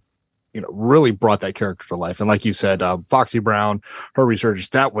character to life. And like you said, Foxy Brown, her resurgence,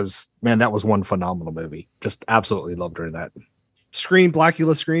 that was one phenomenal movie. Just absolutely loved her in that. Scream,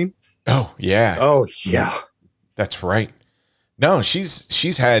 Blackula Scream. Oh yeah. Oh yeah. That's right. No,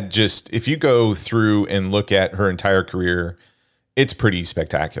 she's had just, if you go through and look at her entire career, it's pretty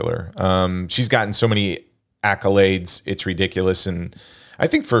spectacular. She's gotten so many accolades, it's ridiculous. And I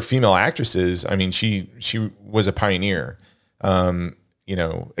think for female actresses, I mean, she was a pioneer.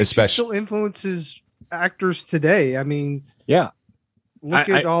 Especially she still influences actors today. I mean, yeah. Look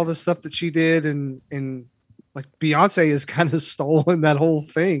at all the stuff that she did, and like Beyonce has kind of stolen that whole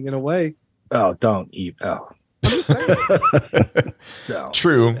thing in a way. Oh, don't eat. Oh, I'm just saying.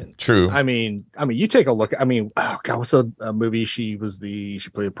 True. I mean, you take a look. I mean, oh God, what's a movie? She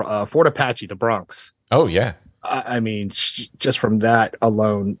played Fort Apache, The Bronx. Oh yeah. I mean, just from that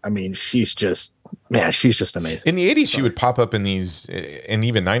alone, I mean, she's just amazing. In the 80s, she would pop up in these, and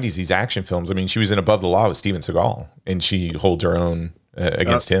even 90s, these action films. I mean, she was in Above the Law with Steven Seagal, and she holds her own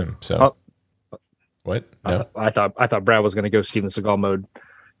against him. So. What? No? I thought Brad was going to go Steven Seagal mode.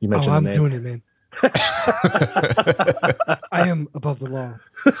 You mentioned I'm the name. doing it, man. I am above the law.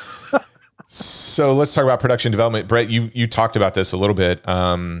 So let's talk about production development. Brett, you talked about this a little bit.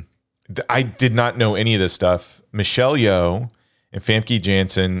 I did not know any of this stuff. Michelle Yeoh and Famke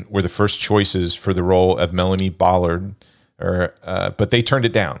Janssen were the first choices for the role of Melanie Ballard, but they turned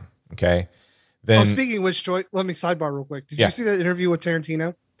it down. Okay. Then, speaking of which, Joy, let me sidebar real quick. Did you see that interview with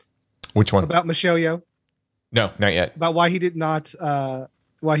Tarantino? Which one? About Michelle Yeoh? No, not yet. About why he did not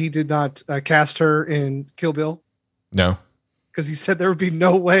cast her in Kill Bill? No. Because he said there would be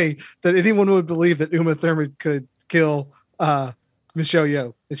no way that anyone would believe that Uma Thurman could kill Michelle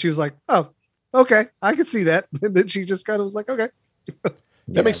Yeoh. And she was like, oh, okay, I could see that. And then she just kind of was like, okay.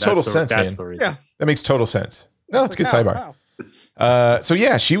 That makes total sense, man. Yeah. That makes total sense. No, it's a good sidebar. Wow. So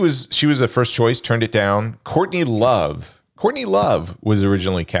yeah, she was a first choice, turned it down. Courtney Love was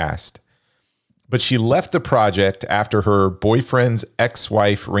originally cast, but she left the project after her boyfriend's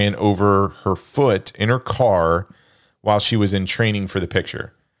ex-wife ran over her foot in her car while she was in training for the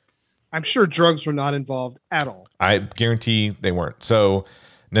picture. I'm sure drugs were not involved at all. I guarantee they weren't. So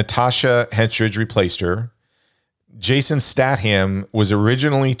Natasha Henstridge replaced her. Jason Statham was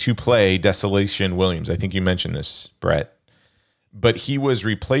originally to play Desolation Williams. I think you mentioned this, Brett. But he was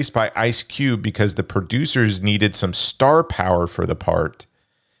replaced by Ice Cube because the producers needed some star power for the part,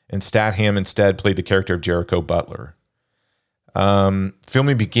 and Statham instead played the character of Jericho Butler.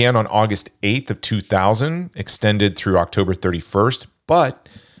 Filming began on August 8th of 2000, extended through October 31st, but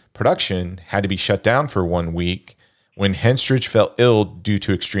production had to be shut down for 1 week when Henstridge fell ill due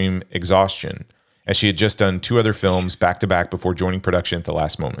to extreme exhaustion, as she had just done 2 other films back to back before joining production at the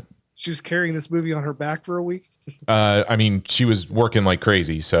last moment. She was carrying this movie on her back for a week. I mean, she was working like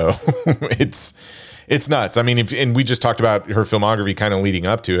crazy, so it's nuts. I mean, and we just talked about her filmography kind of leading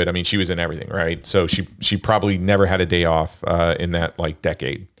up to it. I mean, she was in everything, right? So she probably never had a day off in that like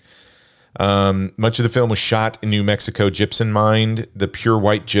decade. Much of the film was shot in New Mexico gypsum mine. The pure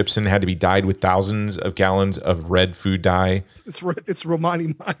white gypsum had to be dyed with thousands of gallons of red food dye. It's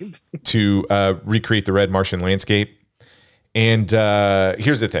Romani mined to recreate the red Martian landscape. And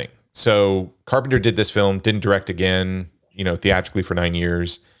here's the thing. So Carpenter did this film, didn't direct again, theatrically for 9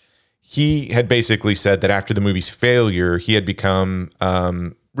 years. He had basically said that after the movie's failure, he had become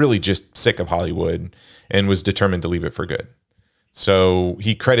really just sick of Hollywood and was determined to leave it for good. So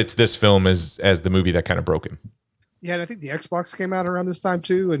he credits this film as the movie that kind of broke him. Yeah, and I think the Xbox came out around this time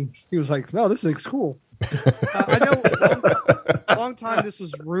too, and he was like, "No, this thing's cool." I know a long time this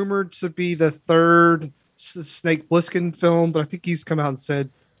was rumored to be the third Snake Plissken film, but I think he's come out and said,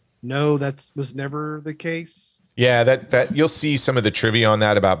 "No, that was never the case." Yeah, that you'll see some of the trivia on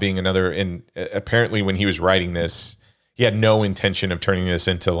that about being another. And apparently, when he was writing this, he had no intention of turning this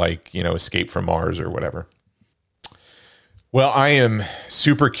into like Escape from Mars or whatever. Well, I am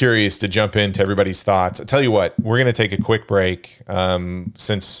super curious to jump into everybody's thoughts. I tell you what, we're going to take a quick break.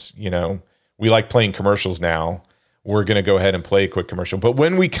 Since, we like playing commercials now, we're going to go ahead and play a quick commercial. But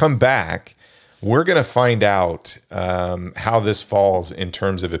when we come back, we're going to find out how this falls in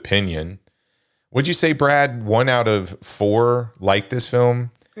terms of opinion. Would you say, Brad, 1 out of 4 like this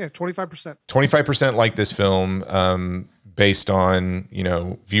film? Yeah, 25%. 25% like this film based on,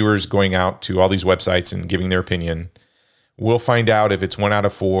 viewers going out to all these websites and giving their opinion. We'll find out if it's 1 out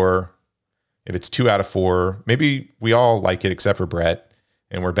of 4, if it's 2 out of 4. Maybe we all like it except for Brett,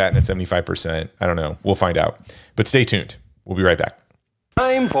 and we're batting at 75%. I don't know. We'll find out. But stay tuned. We'll be right back.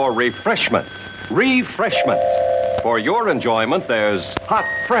 Time for refreshment. Refreshment. For your enjoyment, there's hot,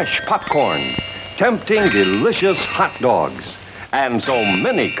 fresh popcorn, tempting, delicious hot dogs, and so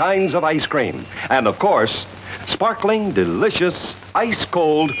many kinds of ice cream. And, of course, sparkling, delicious,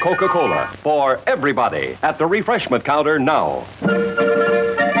 ice-cold Coca-Cola for everybody at the refreshment counter now.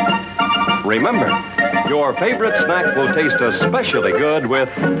 Remember, your favorite snack will taste especially good with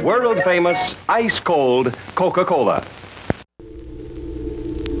world-famous ice-cold Coca-Cola.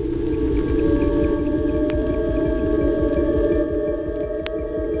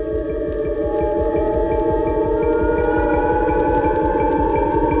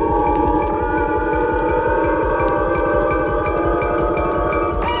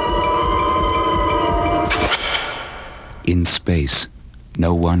 In space,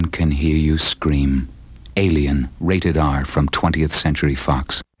 no one can hear you scream. Alien, rated R from 20th Century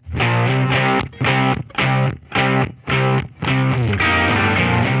Fox.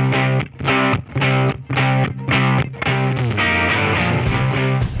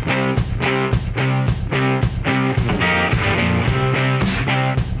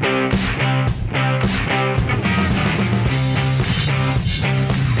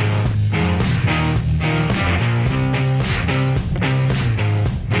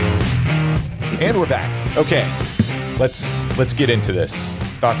 And we're back. Okay, let's get into this.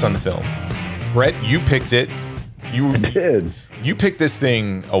 Thoughts on the film. Brett, you picked it. I did. You picked this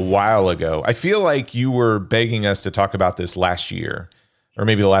thing a while ago. I feel like you were begging us to talk about this last year, or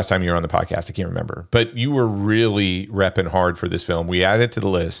maybe the last time you were on the podcast. I can't remember. But you were really repping hard for this film. We added it to the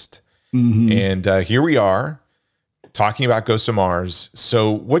list. Mm-hmm. And here we are talking about Ghost of Mars.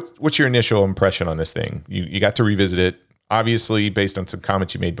 So what's your initial impression on this thing? You got to revisit it, obviously, based on some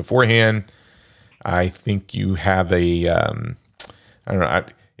comments you made beforehand. I think you have a, I don't know,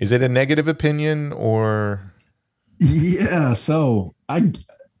 is it a negative opinion or? Yeah, so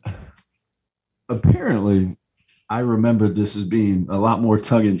apparently I remembered this as being a lot more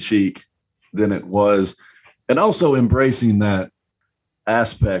tongue-in-cheek than it was, and also embracing that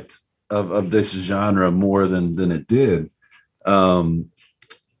aspect of this genre more than it did. About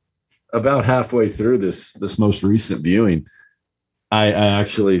halfway through this most recent viewing, I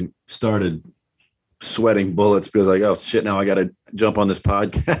actually started sweating bullets because like, oh shit, now I got to jump on this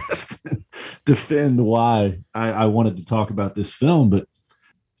podcast and defend why I wanted to talk about this film. But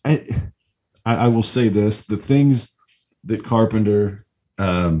I will say this, the things that Carpenter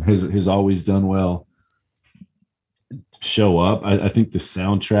has always done well show up. I think the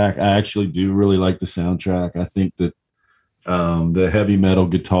soundtrack, I actually do really like the soundtrack. I think that the heavy metal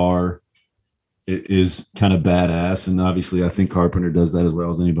guitar is kind of badass. And obviously I think Carpenter does that as well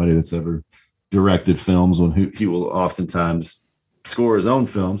as anybody that's ever directed films, when he will oftentimes score his own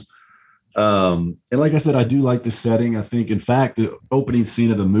films. And like I said, I do like the setting. I think, in fact, the opening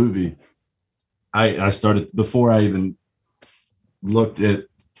scene of the movie, I started before I even looked at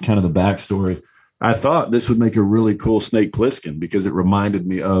kind of the backstory. I thought this would make a really cool Snake Plissken because it reminded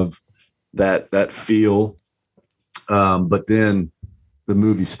me of that feel. But then the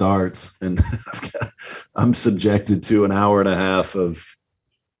movie starts and I'm subjected to an hour and a half of,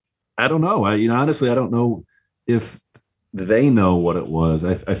 I don't know. Honestly, I don't know if they know what it was.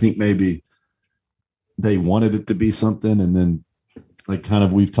 I think maybe they wanted it to be something. And then, like kind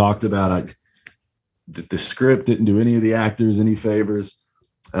of we've talked about, the script didn't do any of the actors any favors.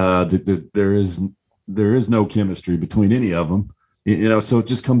 There is no chemistry between any of them, so it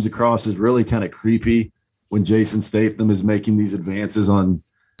just comes across as really kind of creepy when Jason Statham is making these advances on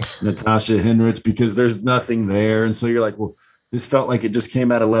Natasha Henrich because there's nothing there. And so you're like, well, this felt like it just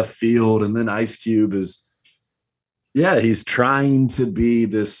came out of left field. And then Ice Cube he's trying to be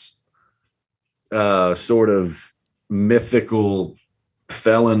this sort of mythical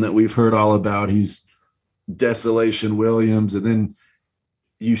felon that we've heard all about. He's Desolation Williams. And then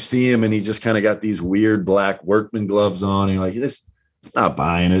you see him and he just kind of got these weird black workman gloves on. And you're like, this, not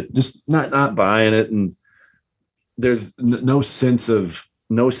buying it, just not buying it. And there's no sense of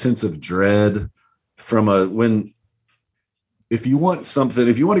dread from if you want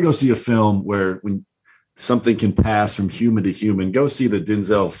to go see a film where when something can pass from human to human, go see the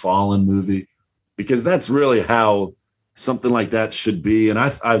Denzel Fallen movie, because that's really how something like that should be. And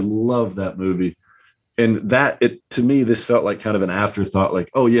I love that movie. And to me, this felt like kind of an afterthought,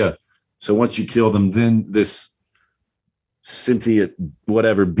 like, oh yeah, so once you kill them, then this sentient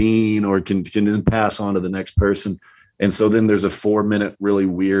whatever being or can then pass on to the next person. And so then there's a 4-minute really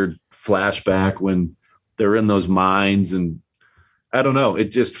weird flashback when they're in those mines. And I don't know,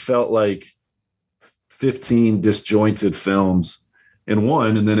 it just felt like 15 disjointed films in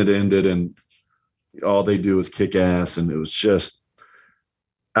one, and then it ended and all they do is kick ass. And it was just,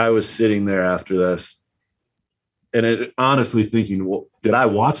 I was sitting there after this and it honestly thinking, well, did I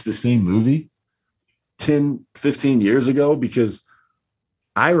watch the same movie 10, 15 years ago? Because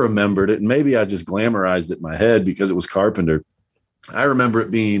I remembered it, and maybe I just glamorized it in my head because it was Carpenter. I remember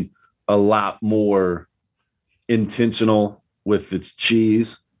it being a lot more intentional with its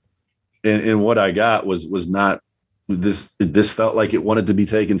cheese. And what I got was not this. This felt like it wanted to be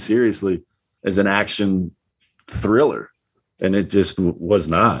taken seriously as an action thriller, and it just was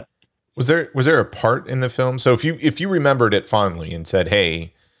not. Was there a part in the film? So if you remembered it fondly and said,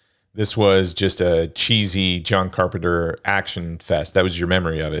 "Hey, this was just a cheesy John Carpenter action fest," that was your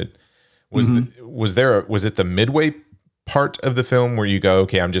memory of it. Was it the midway part of the film where you go,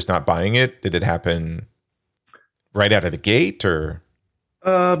 "Okay, I'm just not buying it"? Did it happen right out of the gate, or?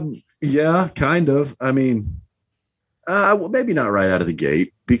 Yeah, kind of. I mean, well, maybe not right out of the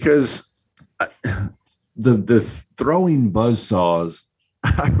gate, because the throwing buzzsaws,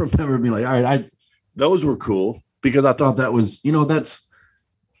 I remember being like, all right, those were cool, because I thought that was, that's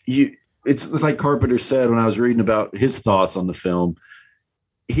you. It's like Carpenter said when I was reading about his thoughts on the film.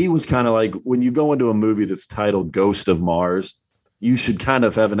 He was kind of like, when you go into a movie that's titled Ghost of Mars, you should kind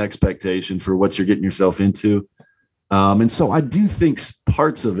of have an expectation for what you're getting yourself into. And so I do think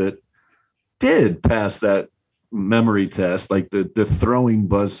parts of it did pass that memory test. Like the throwing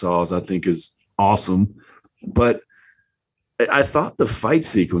buzzsaws, I think, is awesome. But I thought the fight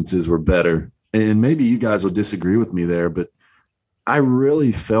sequences were better. And maybe you guys will disagree with me there, but I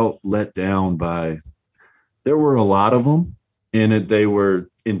really felt let down by, there were a lot of them, and they were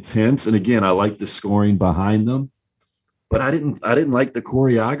intense. And again, I liked the scoring behind them, but I didn't like the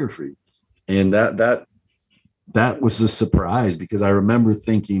choreography. And that was a surprise, because I remember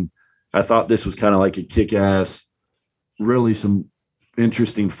thinking, I thought this was kind of like a kick-ass, really some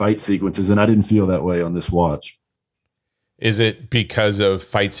interesting fight sequences, and I didn't feel that way on this watch. Is it because of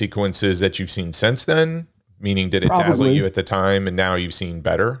fight sequences that you've seen since then? Meaning, did it dazzle you at the time and now you've seen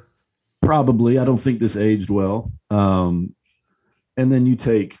better? Probably. I don't think this aged well. And then you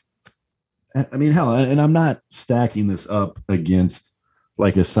take, I mean, hell, and I'm not stacking this up against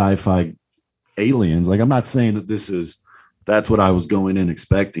like a sci-fi Aliens. Like, I'm not saying that that's what I was going in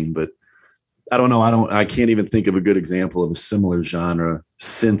expecting, but I don't know. I can't even think of a good example of a similar genre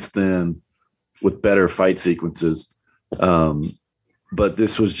since then with better fight sequences. But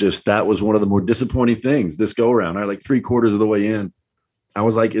that was one of the more disappointing things this go around. I like 3/4 of the way in, I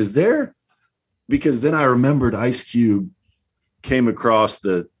was like, because then I remembered Ice Cube came across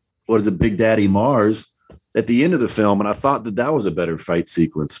Big Daddy Mars at the end of the film. And I thought that was a better fight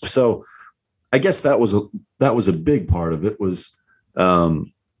sequence. So I guess that was a big part of it. Was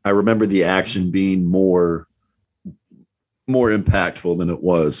I remember the action being more impactful than it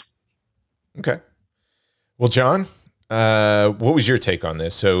was. Okay. Well, John, what was your take on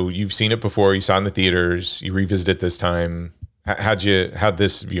this? So you've seen it before, you saw it in the theaters, you revisit it this time. How'd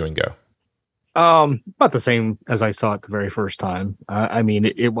this viewing go? About the same as I saw it the very first time. I mean,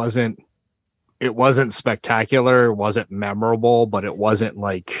 it wasn't spectacular, it wasn't memorable, but it wasn't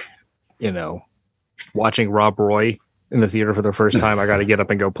like, watching Rob Roy in the theater for the first time. I got to get up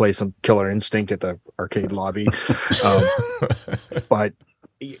and go play some Killer Instinct at the arcade lobby. But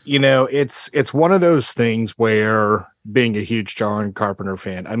it's one of those things where, being a huge John Carpenter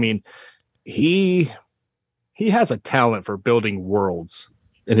fan, I mean, he has a talent for building worlds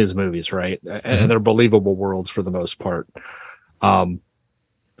in his movies, right? And they're believable worlds for the most part.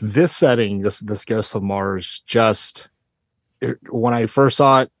 This setting, this Ghost of Mars, when I first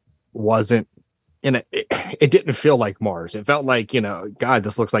saw it, wasn't it didn't feel like Mars. It felt like, God,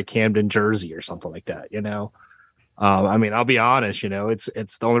 this looks like Camden, Jersey or something like that, I mean, I'll be honest,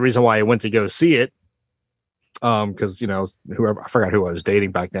 it's the only reason why I went to go see it. Because whoever, I forgot who I was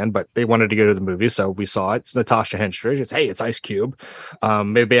dating back then, but they wanted to go to the movie, so we saw it. It's Natasha Henstridge. Hey, it's Ice Cube.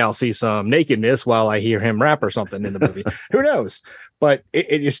 Maybe I'll see some nakedness while I hear him rap or something in the movie. Who knows? But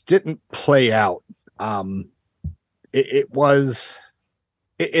it just didn't play out. It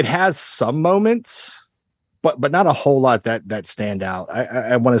has some moments, but not a whole lot that stand out.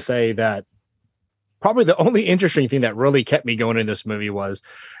 I want to say that probably the only interesting thing that really kept me going in this movie was,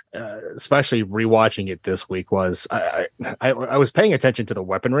 especially rewatching it this week, was I was paying attention to the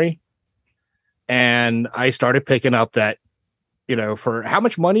weaponry, and I started picking up that, for how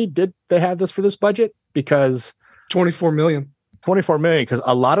much money did they have this for this budget? Because $24 million, because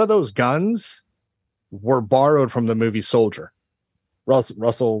a lot of those guns were borrowed from the movie Soldier. Kurt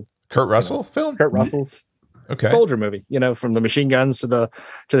Russell film? Kurt Russell's Soldier movie, from the machine guns to the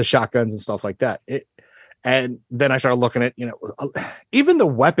shotguns and stuff like that. And then I started looking at, even the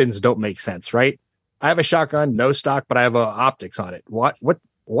weapons don't make sense, right? I have a shotgun, no stock, but I have optics on it. What?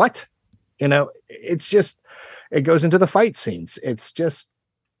 It's just, it goes into the fight scenes. It's just,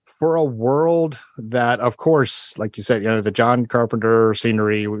 for a world that, of course, like you said, the John Carpenter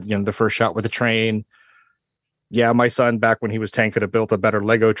scenery, the first shot with the train. Yeah, my son back when he was 10 could have built a better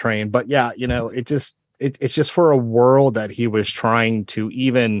Lego train. But yeah, it's just for a world that he was trying to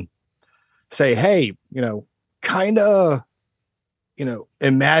even say, hey, kind of,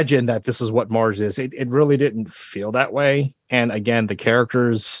 imagine that this is what Mars is. It really didn't feel that way. And again, the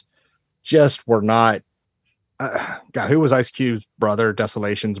characters just were not. God, who was Ice Cube's brother?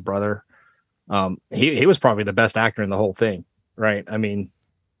 Desolation's brother. He was probably the best actor in the whole thing, right? I mean,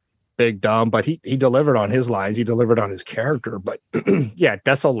 big dumb, but he delivered on his lines. He delivered on his character. But yeah,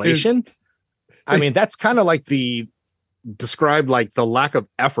 Desolation. I mean, that's kind of like described like the lack of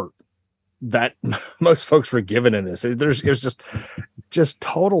effort that most folks were given in this. It was just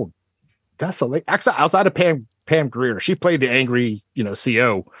total desolate. Actually, outside of Pam Grier, she played the angry,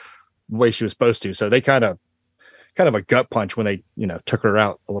 CO the way she was supposed to. So they kind of a gut punch when they, took her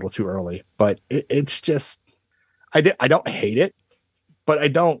out a little too early. But it's just, I don't hate it, but I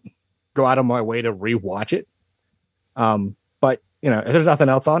don't go out of my way to rewatch it. But if there's nothing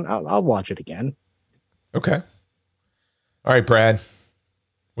else on, I'll watch it again. Okay. All right, Brad,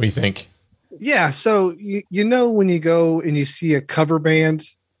 what do you think? Yeah. So, when you go and you see a cover band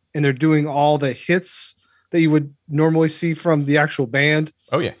and they're doing all the hits that you would normally see from the actual band.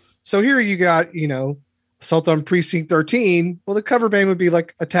 Oh, yeah. So here you got, Assault on Precinct 13. Well, the cover band would be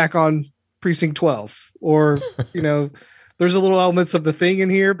like Attack on Precinct 12, or, there's a little elements of The Thing in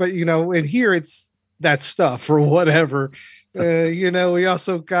here, but, in here it's that stuff or whatever. We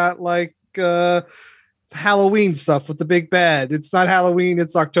also got like Halloween stuff with the big bad. It's not Halloween,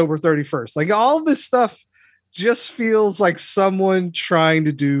 it's October 31st. Like all this stuff just feels like someone trying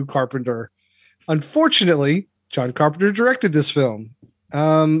to do Carpenter. Unfortunately, John Carpenter directed this film.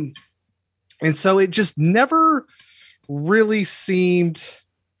 And so it just never really seemed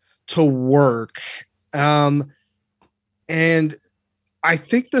to work. And I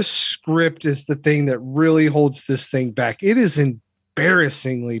think the script is the thing that really holds this thing back. It is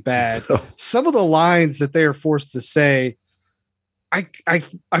embarrassingly bad. Some of the lines that they are forced to say, I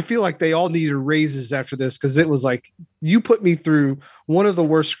feel like they all needed raises after this, because it was like, you put me through one of the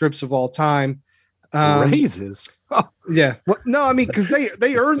worst scripts of all time. Raises? Yeah. Well, no, I mean, because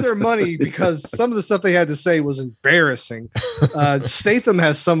they earned their money, because some of the stuff they had to say was embarrassing. Statham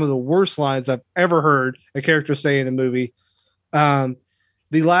has some of the worst lines I've ever heard a character say in a movie.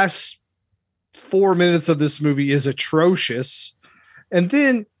 The last 4 minutes of this movie is atrocious. And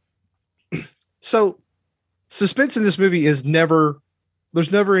then, so suspense in this movie is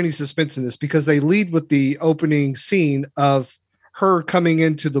there's never any suspense in this, because they lead with the opening scene of her coming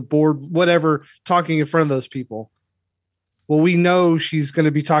into the board, whatever, talking in front of those people. Well, we know she's going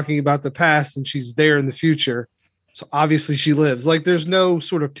to be talking about the past and she's there in the future. So obviously she lives. Like there's no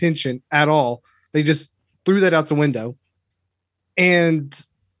sort of tension at all. They just threw that out the window. And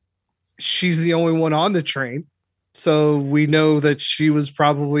she's the only one on the train. So we know that she was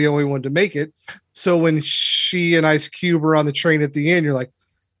probably the only one to make it. So when she and Ice Cube are on the train at the end, you're like,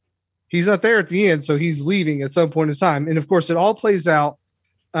 he's not there at the end. So he's leaving at some point in time. And of course it all plays out.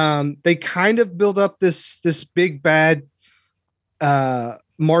 They kind of build up this big bad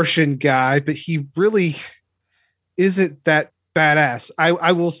Martian guy, but he really isn't that badass.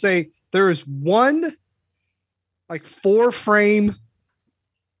 I will say there is one like 4-frame,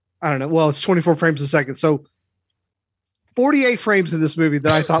 I don't know. Well, it's 24 frames a second. So 48 frames in this movie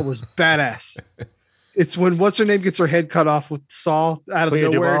that I thought was badass. It's when what's her name gets her head cut off with saw out of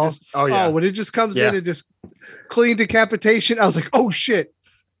nowhere. When it just comes in and just clean decapitation. I was like, oh shit.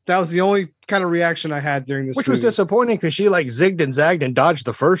 That was the only kind of reaction I had during this Which movie. was disappointing because she like zigged and zagged and dodged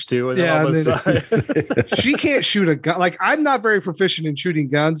the first two. And then she can't shoot a gun. Like I'm not very proficient in shooting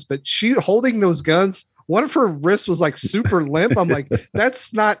guns, but she holding those guns, one of her wrists was like super limp. I'm like,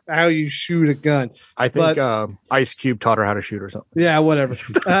 that's not how you shoot a gun. I think Ice Cube taught her how to shoot or something. Yeah, whatever.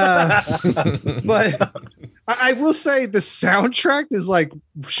 But I will say the soundtrack is like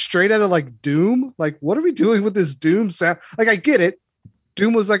straight out of like Doom. Like, what are we doing with this Doom sound? Like, I get it.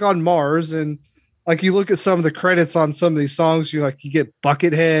 Doom was like on Mars, and like you look at some of the credits on some of these songs, you get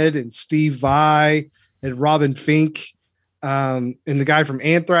Buckethead and Steve Vai and Robin Fink, and the guy from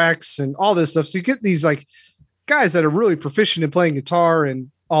Anthrax and all this stuff. So you get these like guys that are really proficient in playing guitar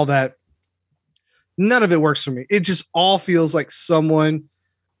and all that. None of it works for me. It just all feels like someone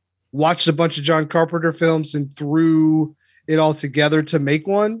watched a bunch of John Carpenter films and threw it all together to make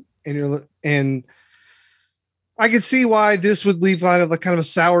one. And I could see why this would leave out of kind of a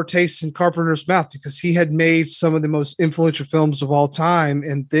sour taste in Carpenter's mouth, because he had made some of the most influential films of all time.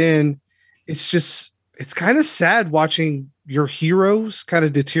 And then it's kind of sad watching your heroes kind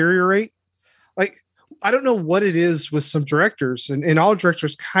of deteriorate. Like, I don't know what it is with some directors, and all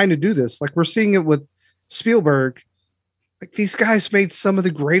directors kind of do this. Like we're seeing it with Spielberg. Like these guys made some of the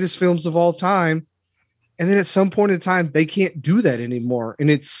greatest films of all time. And then at some point in time, they can't do that anymore.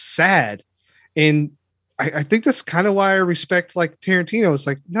 And it's sad. And I think that's kind of why I respect like Tarantino. It's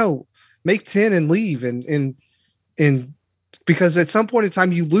like, no, make 10 and leave. And because at some point in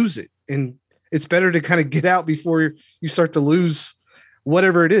time you lose it, and it's better to kind of get out before you start to lose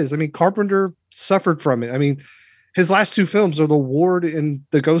whatever it is. I mean, Carpenter suffered from it. I mean, his last two films are The Ward and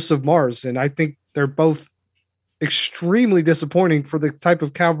The Ghosts of Mars. And I think they're both extremely disappointing for the type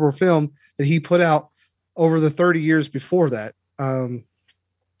of caliber film that he put out over the 30 years before that.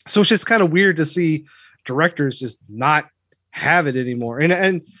 So it's just kind of weird to see directors just not have it anymore.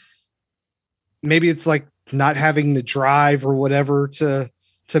 And maybe it's like not having the drive or whatever to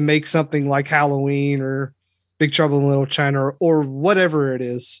make something like Halloween or Big Trouble in Little China or whatever it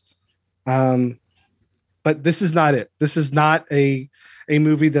is. But this is not it. This is not a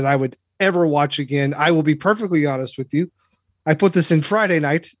movie that I would ever watch again. I will be perfectly honest with you. I put this in Friday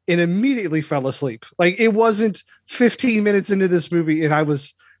night and immediately fell asleep. Like it wasn't 15 minutes into this movie and I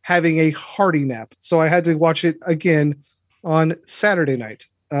was having a hearty nap. So I had to watch it again on Saturday night.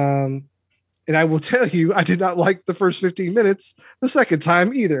 And I will tell you, I did not like the first 15 minutes the second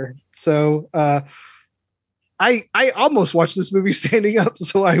time either. So I almost watched this movie standing up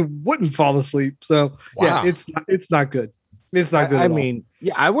so I wouldn't fall asleep. So wow. Yeah, it's not good. It's not good. I mean,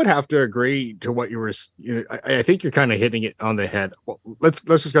 yeah, I would have to agree to what you were. I think you're kind of hitting it on the head. Well, let's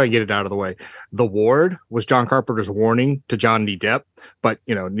just go ahead and get it out of the way. The Ward was John Carpenter's warning to Johnny Depp, but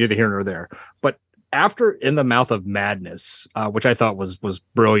neither here nor there. But after In the Mouth of Madness, which I thought was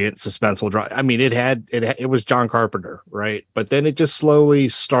brilliant, suspenseful drama. I mean, it was John Carpenter, right? But then it just slowly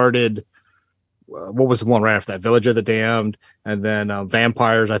started. What was the one right after that? Village of the Damned, and then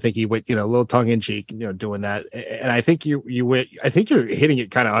Vampires. I think he went, a little tongue in cheek, doing that. And I think you went. I think you're hitting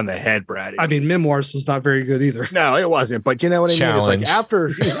it kind of on the head, Brad. I mean, Memoirs was not very good either. No, it wasn't. But you know what I mean? It's like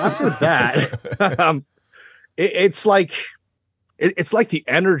after that, it's like the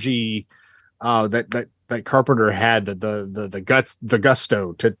energy that Carpenter had, the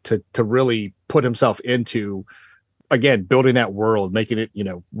gusto to really put himself into. Again, building that world, making it,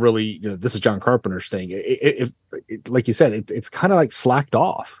 really, this is John Carpenter's thing. It like you said, it's kind of like slacked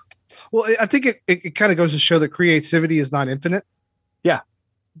off. Well, I think it kind of goes to show that creativity is not infinite. Yeah.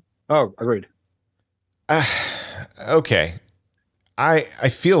 Oh, agreed. Okay. I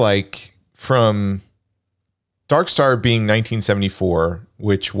feel like from Dark Star being 1974,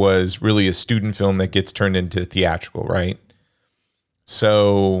 which was really a student film that gets turned into theatrical, right?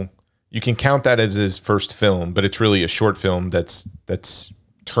 So you can count that as his first film, but it's really a short film that's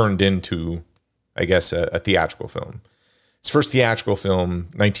turned into, I guess, a theatrical film. His first theatrical film,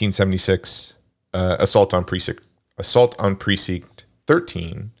 1976, Assault on Precinct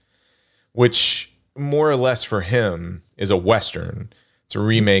 13, which more or less for him is a Western. It's a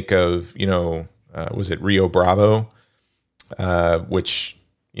remake of, was it Rio Bravo? Which,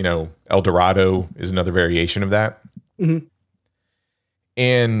 El Dorado is another variation of that. Mm-hmm.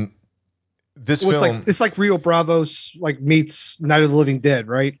 And this film, it's like Rio Bravo's meets Night of the Living Dead,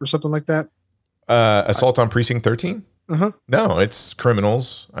 right, or something like that. Assault on Precinct 13. Uh-huh. No, it's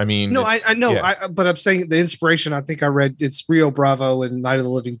criminals. I mean, no, I know, yeah. but I'm saying the inspiration. I think I read it's Rio Bravo and Night of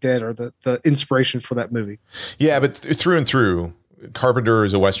the Living Dead are the inspiration for that movie. Yeah, but through and through, Carpenter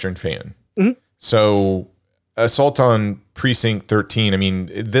is a Western fan. Mm-hmm. So, Assault on Precinct 13. I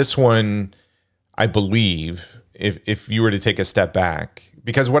mean, this one, I believe, if you were to take a step back,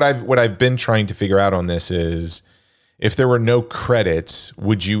 because what I've been trying to figure out on this is, if there were no credits,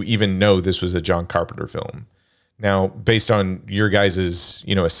 would you even know this was a John Carpenter film? Now, based on your guys'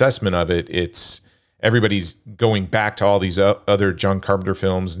 assessment of it, it's everybody's going back to all these other John Carpenter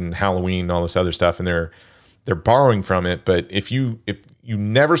films and Halloween and all this other stuff, and they're borrowing from it. But if you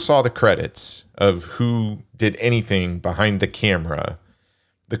never saw the credits of who did anything behind the camera,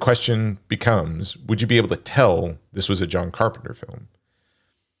 the question becomes, would you be able to tell this was a John Carpenter film?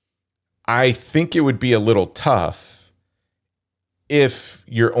 I think it would be a little tough if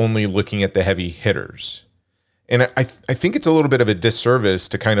you're only looking at the heavy hitters. And I think it's a little bit of a disservice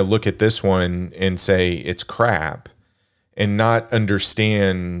to kind of look at this one and say it's crap and not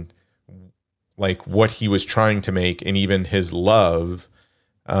understand what he was trying to make and even his love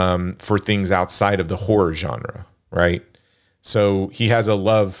for things outside of the horror genre, right? So he has a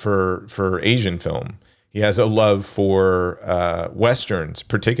love for Asian film. He has a love for Westerns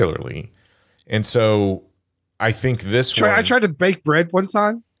particularly. And so I think I tried to bake bread one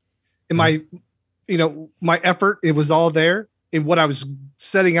time and my effort, it was all there. And what I was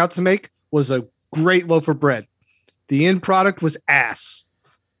setting out to make was a great loaf of bread. The end product was ass.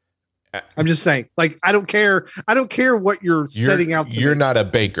 I'm just saying, I don't care what you're setting out to You're make. not a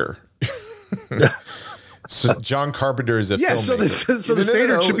baker. So John Carpenter is a filmmaker. So the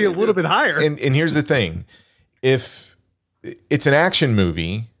standard should be a little bit higher. And here's the thing. If it's an action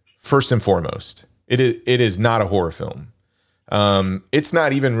movie, first and foremost, it is not a horror film. It's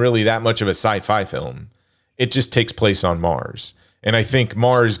not even really that much of a sci-fi film. It just takes place on Mars. And I think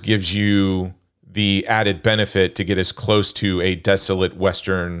Mars gives you the added benefit to get as close to a desolate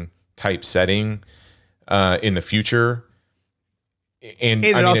Western type setting in the future. And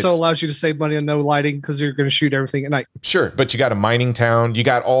it also allows you to save money on no lighting because you're going to shoot everything at night. Sure. But you got a mining town. You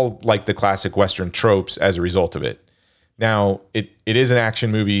got all the classic Western tropes as a result of it. Now, it is an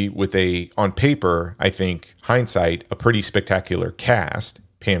action movie with on paper, I think, hindsight, a pretty spectacular cast.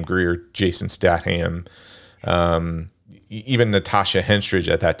 Pam Grier, Jason Statham, even Natasha Henstridge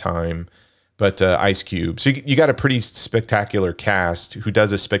at that time, but Ice Cube. So you got a pretty spectacular cast who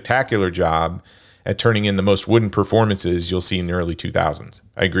does a spectacular job at turning in the most wooden performances you'll see in the early 2000s.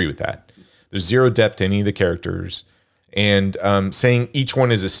 I agree with that. There's zero depth to any of the characters. And saying each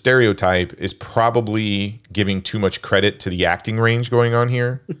one is a stereotype is probably giving too much credit to the acting range going on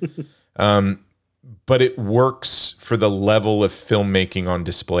here. But it works for the level of filmmaking on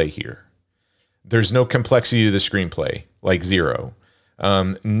display here. There's no complexity to the screenplay, zero.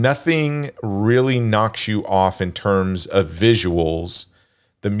 Nothing really knocks you off in terms of visuals.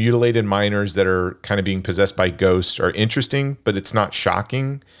 The mutilated miners that are kind of being possessed by ghosts are interesting, but it's not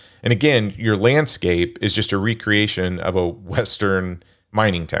shocking. And again, your landscape is just a recreation of a Western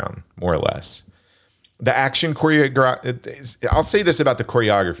mining town, more or less. The action choreography, I'll say this about the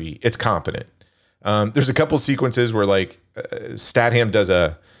choreography, it's competent. There's a couple sequences where Statham does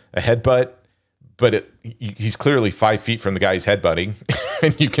a headbutt, but he's clearly 5 feet from the guy he's headbutting,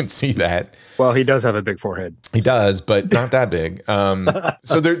 and you can see that. Well, he does have a big forehead. He does, but not that big.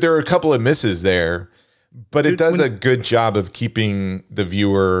 So there are a couple of misses there, but it does a good job of keeping the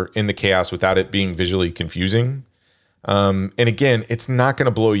viewer in the chaos without it being visually confusing. And again, it's not going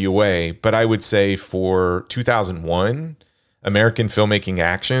to blow you away, but I would say for 2001, American filmmaking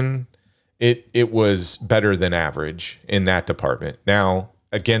action, it was better than average in that department. Now,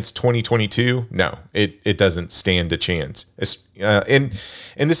 against 2022, no, it doesn't stand a chance. And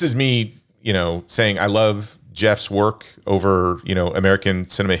this is me, saying I love Jeff's work over, American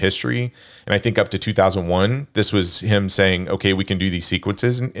cinema history. And I think up to 2001, this was him saying, okay, we can do these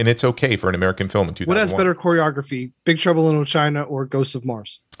sequences, and it's okay for an American film in 2001. What has better choreography, Big Trouble in Little China or Ghosts of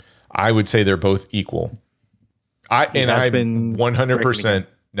Mars? I would say they're both equal. I'm 100%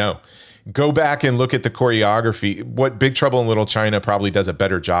 no. Go back and look at the choreography. What Big Trouble in Little China probably does a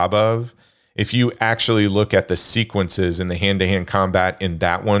better job of, if you actually look at the sequences and the hand-to-hand combat in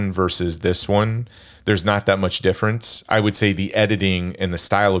that one versus this one, there's not that much difference. I would say the editing and the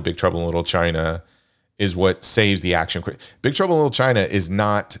style of Big Trouble in Little China is what saves the action. Big Trouble in Little China is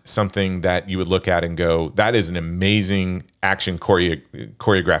not something that you would look at and go, that is an amazing action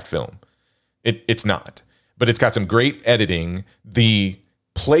choreographed film. It's not. But it's got some great editing. The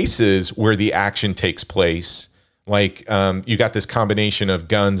places where the action takes place, like you got this combination of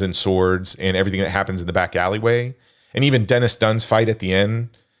guns and swords and everything that happens in the back alleyway, and even Dennis Dunn's fight at the end,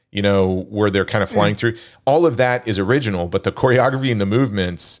 you know, where they're kind of flying through. All of that is original, but the choreography and the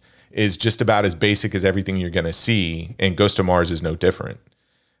movements is just about as basic as everything you're going to see, and Ghost of Mars is no different.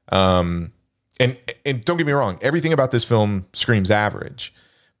 And don't get me wrong, everything about this film screams average,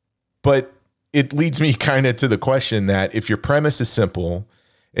 but it leads me kind of to the question that if your premise is simple,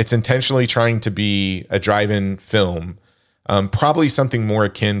 it's intentionally trying to be a drive-in film, probably something more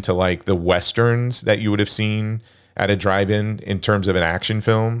akin to like the Westerns that you would have seen at a drive-in in terms of an action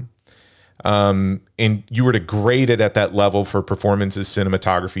film. And you were to grade it at that level for performances,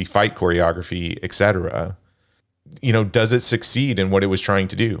 cinematography, fight choreography, etc. You know, does it succeed in what it was trying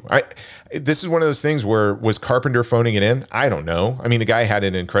to do? This is one of those things where, was Carpenter phoning it in? I don't know. I mean, the guy had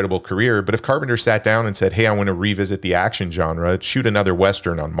an incredible career, but if Carpenter sat down and said, hey, I want to revisit the action genre, shoot another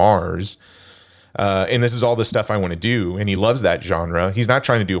Western on Mars, and this is all the stuff I want to do, and he loves that genre. He's not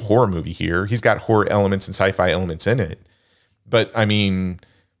trying to do a horror movie here. He's got horror elements and sci-fi elements in it. But I mean,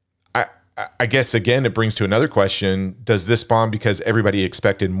 I guess, again, it brings to another question. Does this bomb because everybody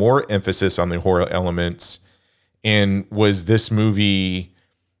expected more emphasis on the horror elements? And was this movie,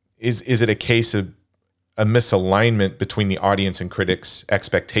 is it a case of a misalignment between the audience and critics'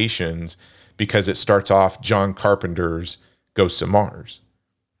 expectations because it starts off John Carpenter's Ghosts of Mars?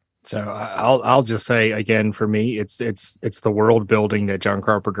 So I'll just say again, for me, it's the world building that John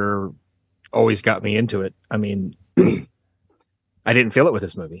Carpenter always got me into it. I mean, I didn't feel it with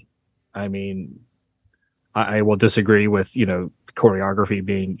this movie. I mean, I will disagree with, you know, choreography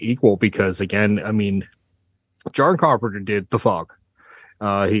being equal because, again, I mean, John Carpenter did The Fog.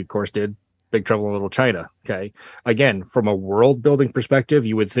 He, of course, did Big Trouble in Little China. Okay. Again, from a world building perspective,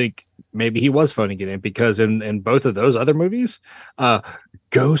 you would think maybe he was phoning it in because in both of those other movies,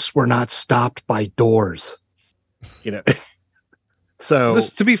 ghosts were not stopped by doors, you know. So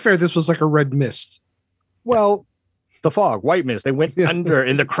to be fair, this was like a red mist. Well, The Fog, white mist, they went under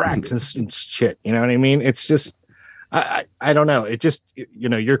in the cracks and shit. You know what I mean? It's just, I don't know. It just, you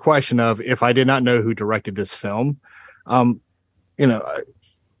know, your question of if I did not know who directed this film, you know,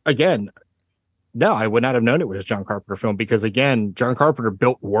 again, no, I would not have known it was a John Carpenter film because, again, John Carpenter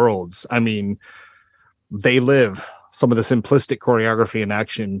built worlds. I mean, They Live, some of the simplistic choreography and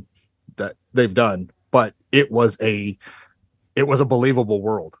action that they've done, but it was a believable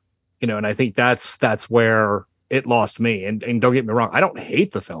world, you know, and I think that's where it lost me. And don't get me wrong, I don't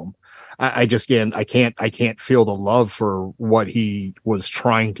hate the film. I just, again, I can't feel the love for what he was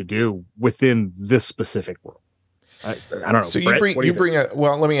trying to do within this specific world. I don't know. So Brett, you bring up,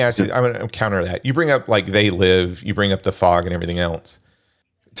 well, let me ask you, I'm going to counter that. You bring up like They Live, you bring up The Fog and everything else.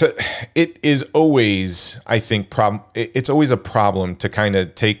 It is always, I think, it's always a problem to kind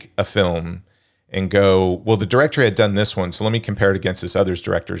of take a film and go, well, the director had done this one, so let me compare it against this other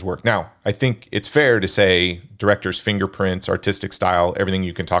director's work. Now, I think it's fair to say director's fingerprints, artistic style, everything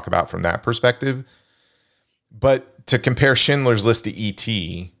you can talk about from that perspective. But to compare Schindler's List to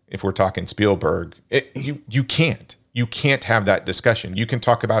E.T., if we're talking Spielberg, you can't. You can't have that discussion. You can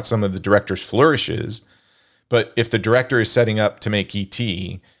talk about some of the director's flourishes, but if the director is setting up to make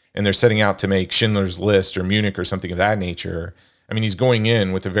E.T. and they're setting out to make Schindler's List or Munich or something of that nature, I mean, he's going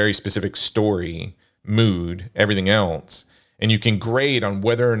in with a very specific story, mood, everything else. And you can grade on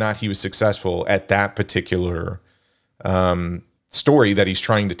whether or not he was successful at that particular story that he's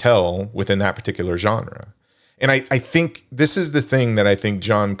trying to tell within that particular genre. And I think this is the thing that I think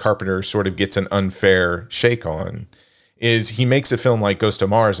John Carpenter sort of gets an unfair shake on, is he makes a film like Ghost of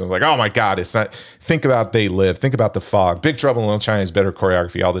Mars and I was like, oh my God, it's not, think about They Live, think about The Fog, Big Trouble in Little China is better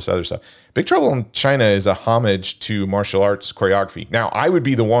choreography, all this other stuff. Big Trouble in China is a homage to martial arts choreography. Now, I would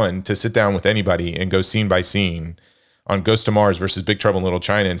be the one to sit down with anybody and go scene by scene on Ghost of Mars versus Big Trouble in Little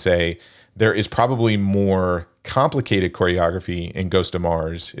China and say, there is probably more complicated choreography in Ghost of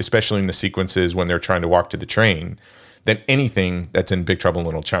Mars, especially in the sequences when they're trying to walk to the train, than anything that's in Big Trouble in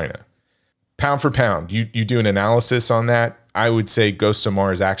Little China. Pound for pound, you do an analysis on that, I would say Ghost of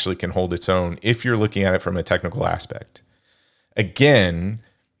Mars actually can hold its own if you're looking at it from a technical aspect. Again,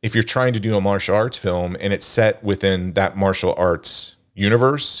 if you're trying to do a martial arts film and it's set within that martial arts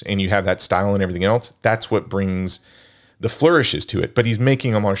universe and you have that style and everything else, that's what brings the flourishes to it. But he's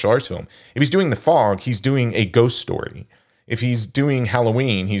making a martial arts film. If he's doing The Fog, he's doing a ghost story. If he's doing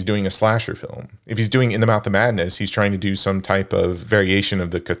Halloween, he's doing a slasher film. If he's doing In the Mouth of Madness, he's trying to do some type of variation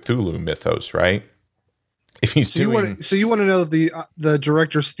of the Cthulhu mythos, right? If he's you want to know the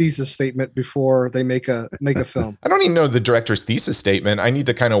director's thesis statement before they make a film? I don't even know the director's thesis statement. I need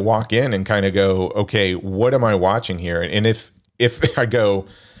to kind of walk in and kind of go, okay, what am I watching here? And if I go,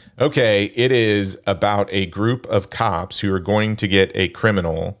 okay, it is about a group of cops who are going to get a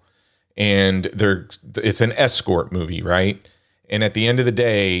criminal, and it's an escort movie, right? And at the end of the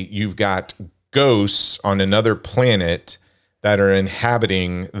day, you've got ghosts on another planet that are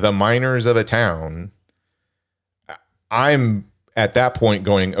inhabiting the miners of a town. I'm at that point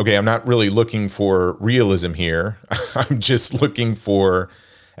going, okay, I'm not really looking for realism here. I'm just looking for,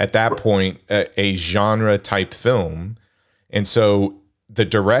 at that point, a genre type film. And so the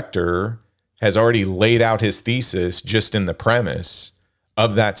director has already laid out his thesis just in the premise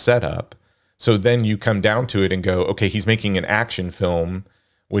of that setup. So then you come down to it and go, okay, he's making an action film,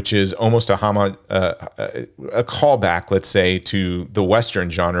 which is almost a callback, let's say, to the Western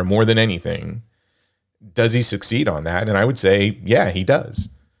genre more than anything. Does he succeed on that? And I would say, yeah, he does.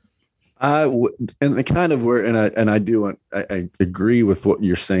 And the kind of where, I agree with what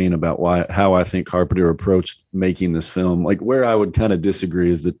you're saying about how I think Carpenter approached making this film. Like, where I would kind of disagree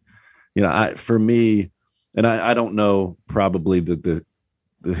is that, for me, and I don't know probably the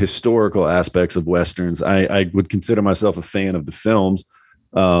historical aspects of Westerns. I would consider myself a fan of the films.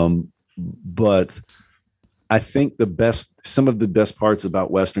 But I think some of the best parts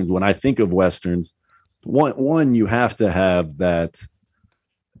about Westerns, when I think of Westerns, one, you have to have that,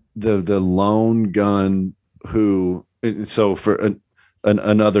 the lone gun who, so for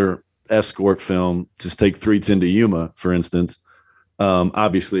another escort film, just take 3:10 to Yuma, for instance,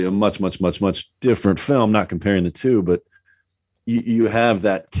 obviously a much different film, not comparing the two, but you have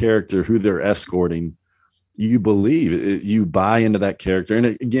that character who they're escorting. You believe, you buy into that character. And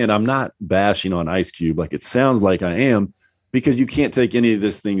again, I'm not bashing on Ice Cube like it sounds like I am, because you can't take any of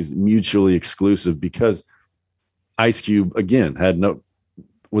these things mutually exclusive, because Ice Cube, again,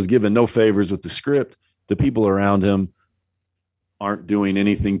 was given no favors with the script. The people around him aren't doing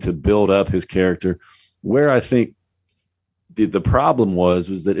anything to build up his character. Where I think the problem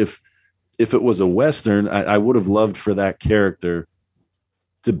was that if it was a Western, I would have loved for that character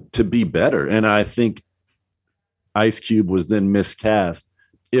to be better. And I think Ice Cube was then miscast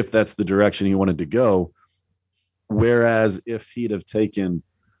if that's the direction he wanted to go. Whereas if he'd have taken,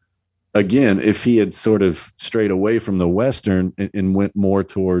 again, if he had sort of strayed away from the Western and went more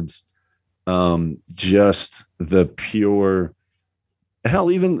towards just the pure,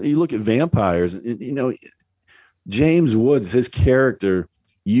 hell, even you look at vampires, James Woods, his character,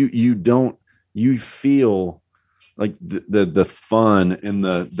 you feel like the fun and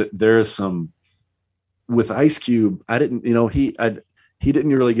there is some. With Ice Cube, he didn't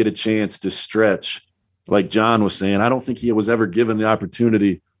really get a chance to stretch. Like John was saying, I don't think he was ever given the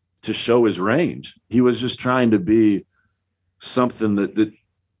opportunity to show his range. He was just trying to be something that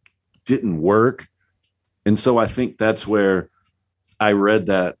didn't work. And so I think that's where I read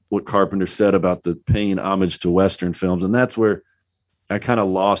what Carpenter said about the paying homage to Western films. And that's where I kind of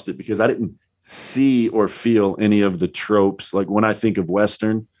lost it, because I didn't see or feel any of the tropes. Like when I think of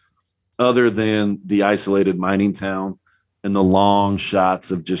Western, other than the isolated mining town and the long shots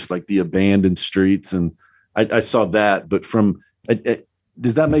of just like the abandoned streets. And I saw that, but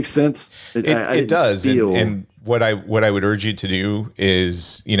does that make sense? It does. And what I would urge you to do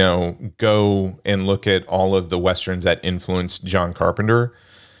is, go and look at all of the Westerns that influenced John Carpenter.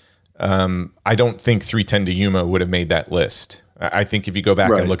 I don't think 3:10 to Yuma would have made that list. I think if you go back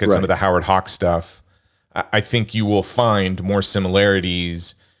and look at some of the Howard Hawks stuff, I think you will find more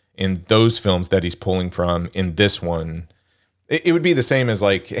similarities in those films that he's pulling from in this one. It would be the same as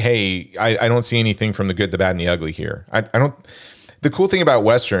like, hey, I don't see anything from The Good, the Bad, and the Ugly here. I don't. The cool thing about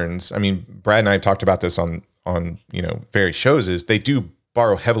Westerns, I mean, Brad and I have talked about this on various shows, is they do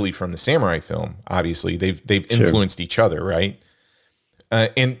borrow heavily from the samurai film. Obviously, they've influenced each other, right?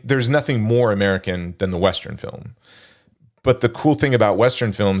 And there's nothing more American than the Western film. But the cool thing about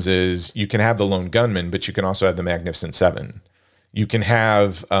Western films is you can have the lone gunman, but you can also have the Magnificent Seven. You can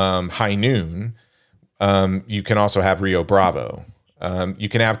have High Noon. You can also have Rio Bravo. You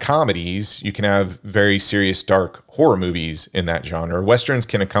can have comedies. You can have very serious, dark horror movies in that genre. Westerns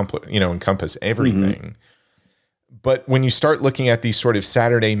can encompass everything. Mm-hmm. But when you start looking at these sort of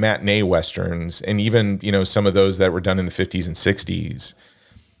Saturday matinee Westerns, and even, some of those that were done in the 50s and 60s,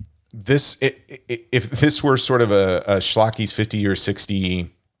 if this were sort of a Schlocky's 50 or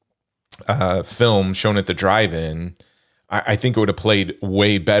 60 film shown at the drive-in, I think it would have played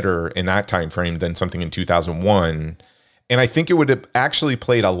way better in that time frame than something in 2001. And I think it would have actually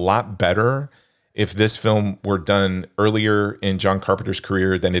played a lot better if this film were done earlier in John Carpenter's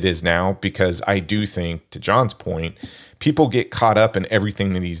career than it is now, because I do think, to John's point, people get caught up in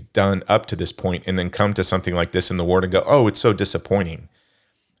everything that he's done up to this point and then come to something like this in the Ward and go, oh, it's so disappointing.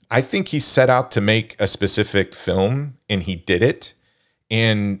 I think he set out to make a specific film and he did it.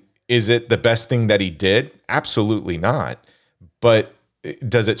 And is it the best thing that he did? Absolutely not. But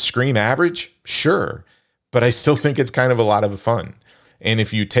does it scream average? Sure. But I still think it's kind of a lot of fun. And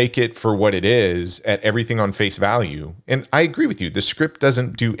if you take it for what it is, at everything on face value, and I agree with you, the script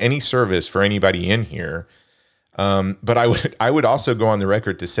doesn't do any service for anybody in here. But I would also go on the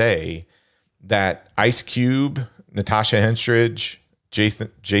record to say that Ice Cube, Natasha Henstridge,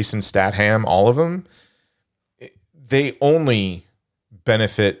 Jason Statham, all of them, they only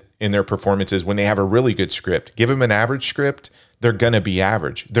benefit in their performances when they have a really good script. Give them an average script, they're going to be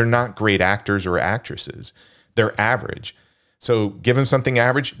average. They're not great actors or actresses. They're average. So give them something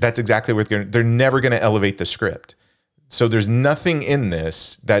average, that's exactly what they're never going to elevate the script. So there's nothing in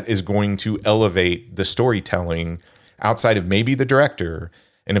this that is going to elevate the storytelling outside of maybe the director.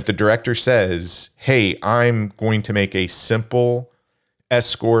 And if the director says, hey, I'm going to make a simple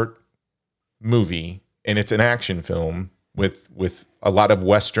escort movie and it's an action film with a lot of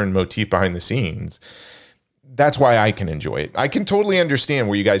Western motif behind the scenes, that's why I can enjoy it. I can totally understand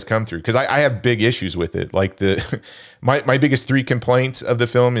where you guys come through, because I have big issues with it. Like my biggest 3 complaints of the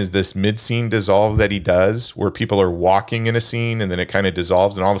film is this mid-scene dissolve that he does, where people are walking in a scene and then it kind of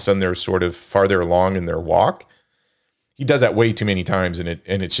dissolves and all of a sudden they're sort of farther along in their walk. He does that way too many times and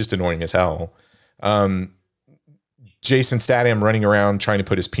it's just annoying as hell. Jason Statham running around trying to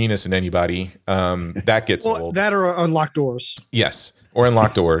put his penis in anybody, that gets old. That or unlock doors. Yes. Or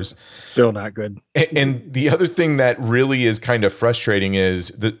unlock doors. Still not good. And the other thing that really is kind of frustrating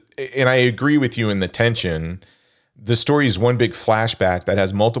is and I agree with you in the tension, the story is one big flashback that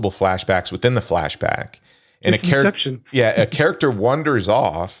has multiple flashbacks within the flashback. And it's Inception. A character wanders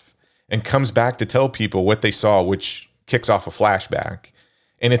off and comes back to tell people what they saw, which kicks off a flashback.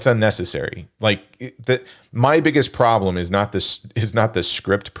 And it's unnecessary. Like my biggest problem is not the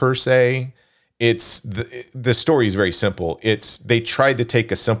script per se. It's the story is very simple. They tried to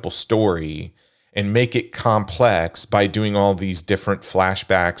take a simple story and make it complex by doing all these different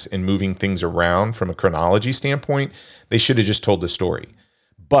flashbacks and moving things around from a chronology standpoint. They should have just told the story.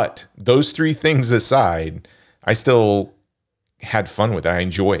 But those 3 things aside, I still had fun with it. I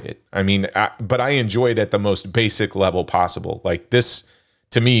enjoy it. I mean, but I enjoy it at the most basic level possible. Like this,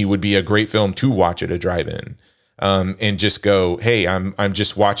 to me, would be a great film to watch at a drive-in. And just go, hey, I'm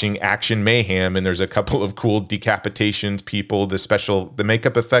just watching action mayhem, and there's a couple of cool decapitations, people. The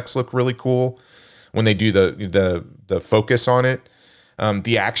makeup effects look really cool when they do the focus on it.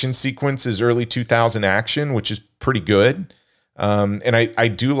 The action sequence is early 2000 action, which is pretty good. And I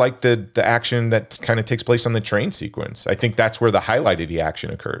do like the action that kind of takes place on the train sequence. I think that's where the highlight of the action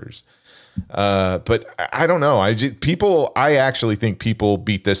occurs. But I don't know. I actually think people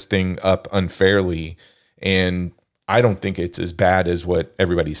beat this thing up unfairly. And I don't think it's as bad as what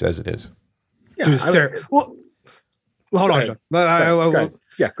everybody says it is. Yeah, well, hold on, John. Go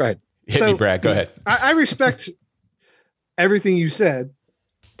ahead. Hit me, Brad. Go ahead. I respect everything you said.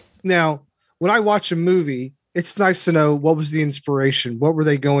 Now, when I watch a movie, it's nice to know what was the inspiration. What were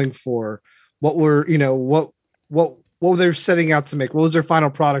they going for? What were what were they setting out to make? What was their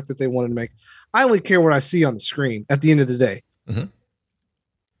final product that they wanted to make? I only care what I see on the screen at the end of the day. Mm-hmm.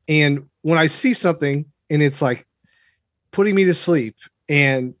 And when I see something and it's like putting me to sleep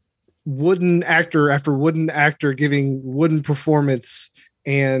and wooden actor after wooden actor giving wooden performance,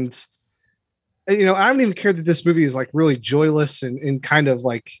 and I don't even care that this movie is like really joyless and kind of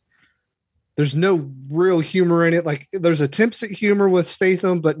like there's no real humor in it. Like there's attempts at humor with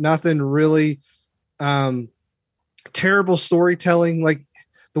Statham, but nothing really terrible storytelling. Like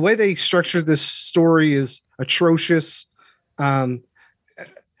the way they structured this story is atrocious.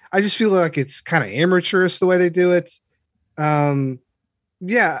 I just feel like it's kind of amateurish the way they do it. I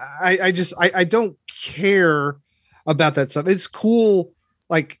don't care about that stuff. It's cool,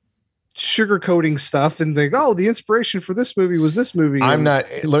 like sugarcoating stuff and they go, oh, the inspiration for this movie was this movie. Let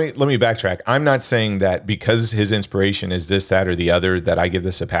me backtrack. I'm not saying that because his inspiration is this, that, or the other, that I give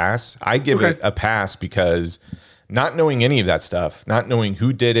this a pass. I give it a pass because not knowing any of that stuff, not knowing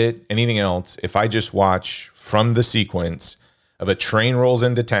who did it, anything else, if I just watch from the sequence of a train rolls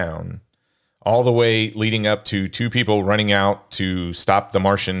into town, all the way leading up to two people running out to stop the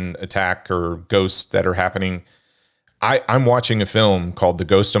Martian attack or ghosts that are happening. I'm watching a film called The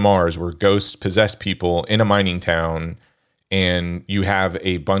Ghost of Mars, where ghosts possess people in a mining town, and you have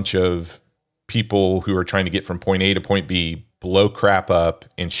a bunch of people who are trying to get from point A to point B, blow crap up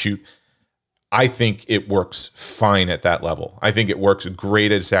and shoot. I think it works fine at that level. I think it works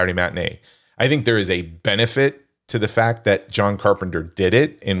great at a Saturday matinee. I think there is a benefit to the fact that John Carpenter did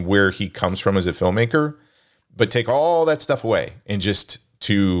it and where he comes from as a filmmaker, but take all that stuff away and just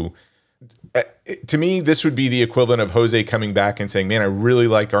to me, this would be the equivalent of Jose coming back and saying, man, I really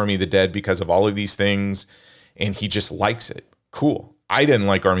like Army of the Dead because of all of these things. And he just likes it. Cool. I didn't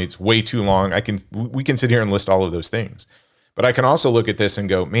like Army. It's way too long. We can sit here and list all of those things, but I can also look at this and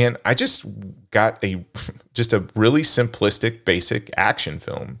go, man, I just got just a really simplistic, basic action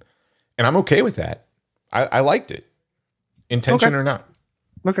film. And I'm okay with that. I liked it. Intention or not.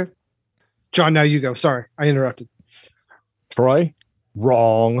 Okay. John, now you go. Sorry, I interrupted. Troy,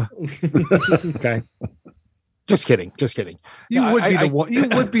 wrong. Okay. Just kidding. You would be the one. You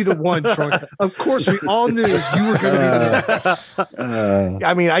would be the one, Troy. Of course, we all knew you were going to be the one.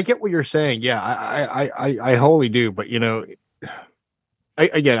 I mean, I get what you're saying. Yeah, I wholly do. But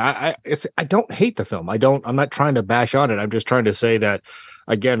I don't hate the film. I'm not trying to bash on it. I'm just trying to say that,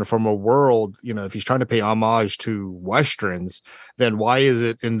 again, from a world, if he's trying to pay homage to Westerns, then why is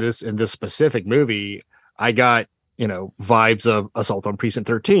it in this specific movie, I got, vibes of Assault on Precinct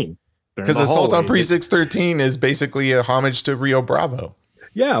 13. Because Assault on Precinct 13 is basically a homage to Rio Bravo.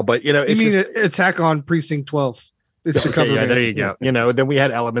 Yeah, but, Attack on Precinct 12. It's the cover. Yeah, there you go. Then we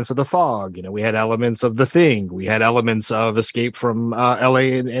had elements of The Fog. We had elements of The Thing. We had elements of Escape from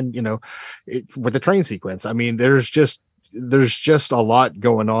LA and with the train sequence. I mean, there's just a lot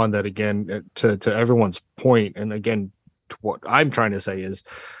going on that, again, to everyone's point, and again, what I'm trying to say is,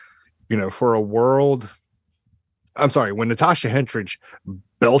 for a world, I'm sorry, when Natasha Henstridge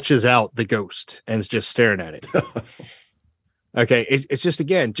belches out the ghost and is just staring at it. Okay, it's just,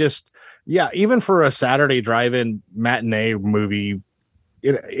 again, even for a Saturday drive-in matinee movie,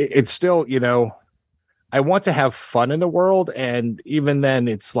 it's still, I want to have fun in the world, and even then,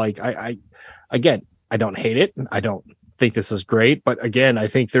 it's like I don't hate it. I don't think this is great, but again, I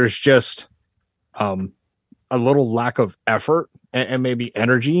think there's just a little lack of effort and maybe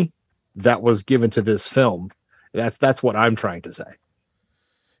energy that was given to this film. That's what I'm trying to say.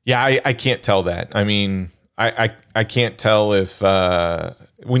 Yeah, I can't tell that. I mean, I can't tell if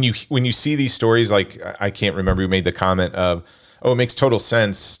when you see these stories, like, I can't remember who made the comment of, oh, it makes total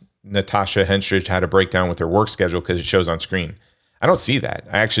sense Natasha Henstridge had a breakdown with her work schedule because it shows on screen. I don't see that.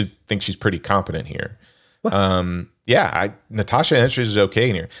 I actually think she's pretty competent here. Natasha Henstridge is okay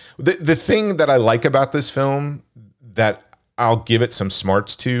in here. The thing that I like about this film that I'll give it some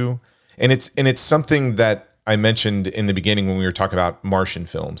smarts to, and it's something that I mentioned in the beginning when we were talking about Martian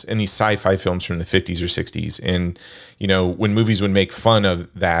films and these sci-fi films from the 50s or 60s. And, when movies would make fun of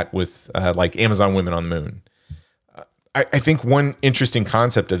that with like Amazon Women on the Moon. I think one interesting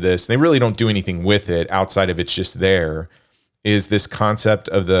concept of this, they really don't do anything with it outside of it's just there, is this concept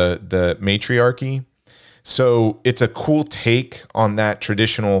of the matriarchy. So it's a cool take on that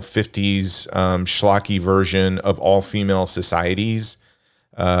traditional 50s schlocky version of all female societies,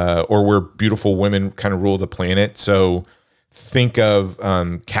 or where beautiful women kind of rule the planet. So think of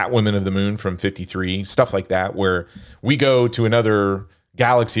Catwoman of the Moon from 53, stuff like that, where we go to another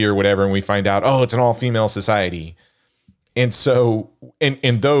galaxy or whatever and we find out, oh, it's an all female society. And so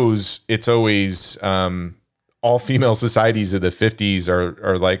in those, it's always all female societies of the 50s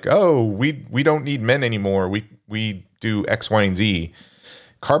are like, oh, we don't need men anymore. We do X, Y, and Z.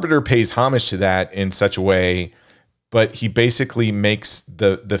 Carpenter pays homage to that in such a way, but he basically makes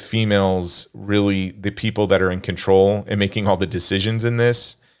the females really the people that are in control and making all the decisions in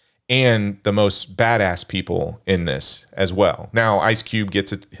this, and the most badass people in this as well. Now, Ice Cube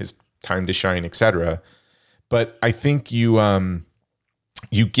gets his time to shine, etc. But I think you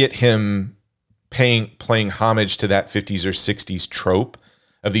get him playing homage to that 50s or 60s trope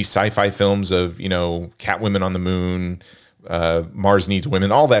of these sci-fi films of, Catwomen on the Moon, Mars Needs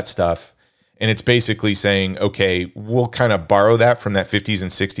Women, all that stuff. And it's basically saying, okay, we'll kind of borrow that from that 50s and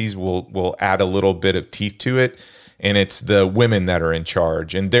 60s. We'll add a little bit of teeth to it. And it's the women that are in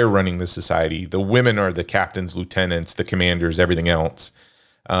charge and they're running the society. The women are the captains, lieutenants, the commanders, everything else.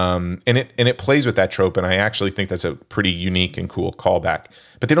 And it plays with that trope. And I actually think that's a pretty unique and cool callback,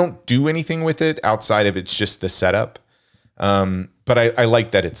 but they don't do anything with it outside of it's just the setup. But I like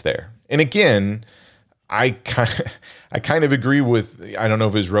that it's there. And again, I kind of agree with, I don't know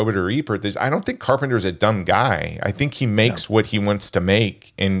if it was Robert or Ebert. I don't think Carpenter's a dumb guy. I think he makes what he wants to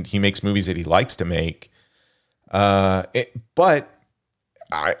make, and he makes movies that he likes to make. But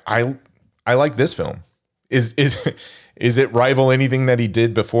I like this film. Is it rival anything that he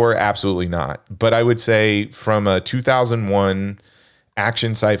did before? Absolutely not. But I would say from a 2001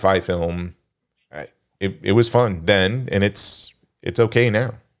 action sci-fi film, it was fun then, and it's okay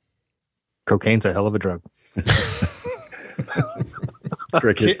now. Cocaine's a hell of a drug.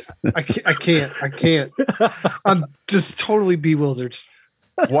 Crickets. I can't. I'm just totally bewildered.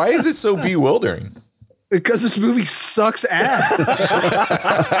 Why is it so bewildering? Because this movie sucks ass.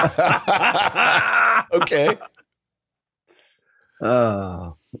 Okay.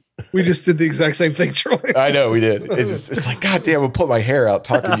 We just did the exact same thing, Troy. I know we did. It's like, God damn, I'll pull my hair out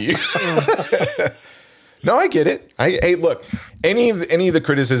talking to you. No, I get it. Hey, look, any of the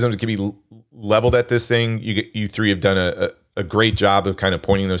criticisms can be leveled at this thing. You three have done a great job of kind of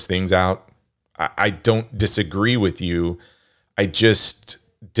pointing those things out. I don't disagree with you. I just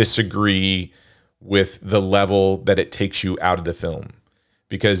disagree with the level that it takes you out of the film.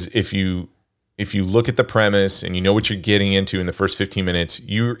 Because if you look at the premise and you know what you're getting into in the first 15 minutes,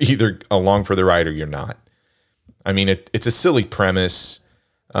 you're either along for the ride or you're not. I mean, it's a silly premise.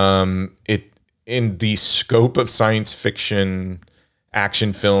 In the scope of science fiction,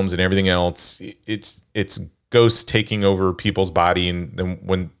 action films, and everything else, it's ghosts taking over people's body. And then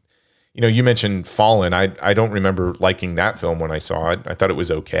when, you mentioned Fallen, I don't remember liking that film when I saw it. I thought it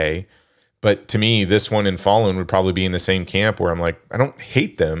was okay. But to me, this one and Fallen would probably be in the same camp where I'm like, I don't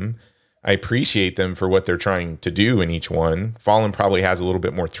hate them. I appreciate them for what they're trying to do in each one. Fallen probably has a little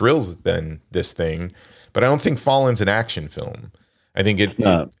bit more thrills than this thing, but I don't think Fallen's an action film. I think it's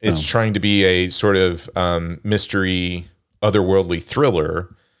trying to be a sort of mystery, otherworldly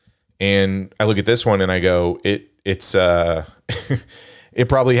thriller. And I look at this one and I go, it's it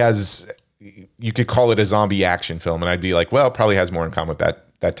probably has, you could call it a zombie action film. And I'd be like, well, it probably has more in common with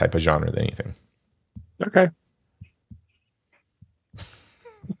that type of genre than anything. Okay.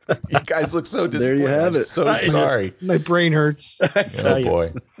 You guys look so disappointed. There you have it. I'm so sorry. My brain hurts. Oh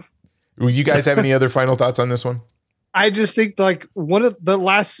boy. Will you guys have any other final thoughts on this one? I just think like one of the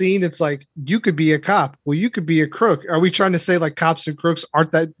last scene, it's like, you could be a cop. Well, you could be a crook. Are we trying to say like cops and crooks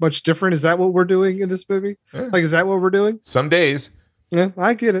aren't that much different? Is that what we're doing in this movie? Yeah. Like, is that what we're doing? Some days. Yeah,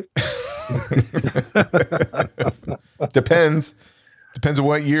 I get it. Depends on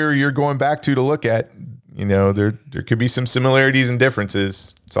what year you're going back to look at. There could be some similarities and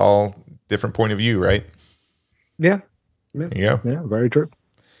differences. It's all different point of view, right? Yeah. There you go. Yeah, very true.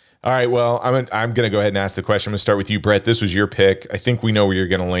 All right. Well, I'm going to go ahead and ask the question. I'm going to start with you, Brett. This was your pick. I think we know where you're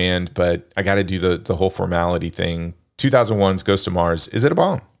going to land, but I got to do the whole formality thing. 2001's Ghost of Mars. Is it a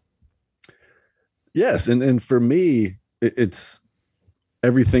bomb? Yes. And for me, it's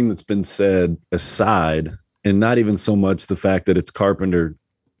everything that's been said aside, and not even so much the fact that it's Carpenter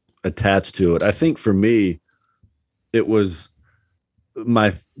attached to it. I think for me, it was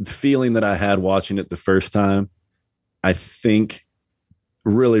my feeling that I had watching it the first time, I think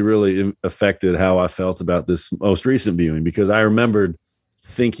really, really affected how I felt about this most recent viewing, because I remembered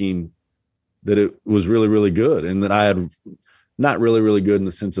thinking that it was really, really good, and that I had not really, really good in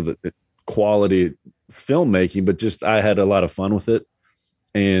the sense of it, quality filmmaking, but just I had a lot of fun with it,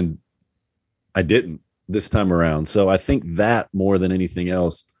 and I didn't this time around. So I think that more than anything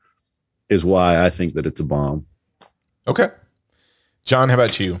else is why I think that it's a bomb. Okay. John, how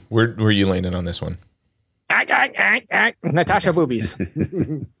about you? Where are you landing on this one? Natasha boobies.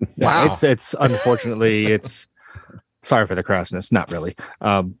 Wow. It's unfortunately, it's sorry for the crassness. Not really.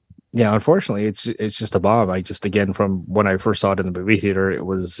 Unfortunately, it's just a bomb. I just, again, from when I first saw it in the movie theater, it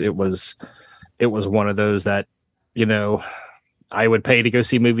was one of those that, I would pay to go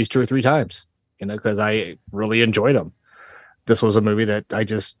see movies 2 or 3 times, because I really enjoyed them. This was a movie that I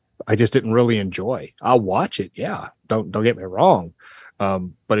just didn't really enjoy. I'll watch it. Yeah. Don't get me wrong.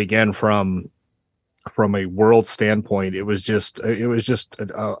 But again, from a world standpoint, it was just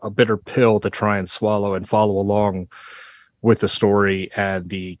a bitter pill to try and swallow and follow along with the story and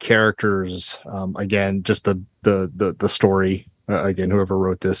the characters. Again, just the story. Again, whoever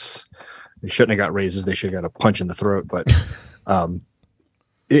wrote this, they shouldn't have got raises. They should have got a punch in the throat. But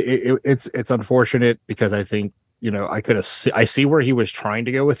it's unfortunate, because I think, I see where he was trying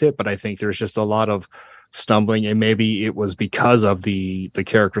to go with it, but I think there's just a lot of stumbling, and maybe it was because of the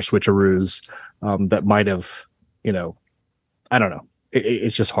character switcheroos that might have, I don't know.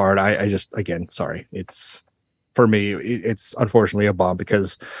 It's just hard. I just, again, sorry. It's, for me, it's unfortunately a bomb,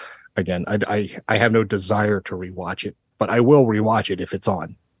 because again, I have no desire to rewatch it, but I will rewatch it if it's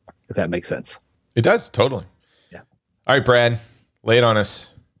on, if that makes sense. It does, totally. Yeah. All right, Brad, lay it on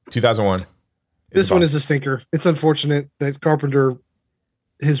us. 2001. This one is a stinker. It's unfortunate that Carpenter,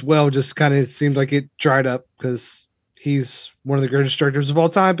 his well just kind of seemed like it dried up because he's one of the greatest directors of all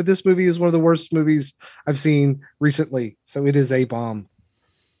time. But this movie is one of the worst movies I've seen recently. So it is a bomb.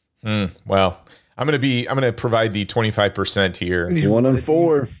 Well, I'm going to provide the 25% here. 1 and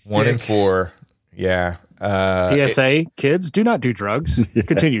 4. 1 and 4. Yeah. PSA, kids, do not do drugs.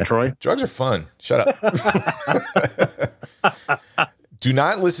 Continue, Troy. Drugs are fun. Shut up. Do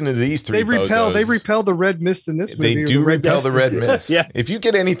not listen to these three. They repel the red mist in this movie. They do repel the red mist. Yeah. If you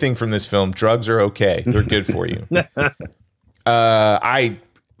get anything from this film, drugs are okay. They're good for you. I'll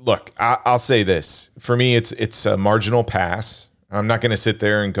say this. For me, it's a marginal pass. I'm not going to sit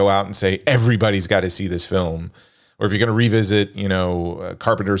there and go out and say everybody's got to see this film. Or if you're going to revisit,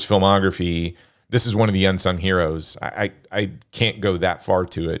 Carpenter's filmography, this is one of the unsung heroes. I can't go that far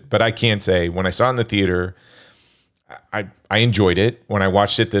to it, but I can say when I saw it in the theater, I enjoyed it. When I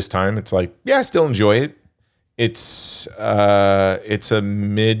watched it this time, it's like, yeah, I still enjoy it. It's a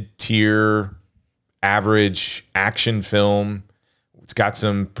mid-tier, average action film. It's got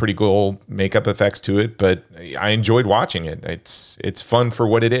some pretty cool makeup effects to it, but I enjoyed watching it. It's fun for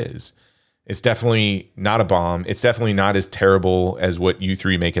what it is. It's definitely not a bomb. It's definitely not as terrible as what you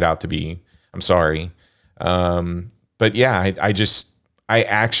three make it out to be. I'm sorry. But yeah, I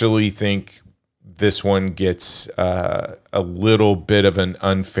actually think this one gets a little bit of an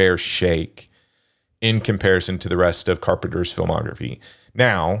unfair shake in comparison to the rest of Carpenter's filmography.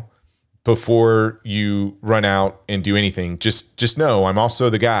 Now, before you run out and do anything, just know I'm also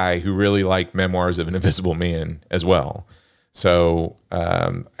the guy who really liked Memoirs of an Invisible Man as well. So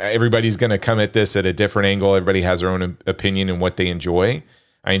everybody's going to come at this at a different angle. Everybody has their own opinion and what they enjoy.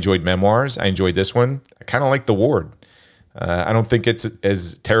 I enjoyed Memoirs. I enjoyed this one. I kind of like The Ward. I don't think it's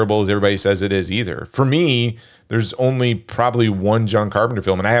as terrible as everybody says it is either. For me, there's only probably one John Carpenter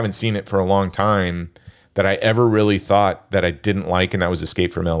film, and I haven't seen it for a long time, that I ever really thought that I didn't like, and that was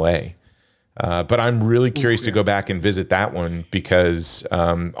Escape from L.A. But I'm really curious to go back and visit that one because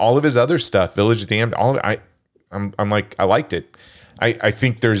all of his other stuff, Village at the End, all of it, I'm like, I liked it. I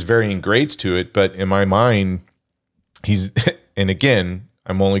think there's varying grades to it, but in my mind, he's, and again,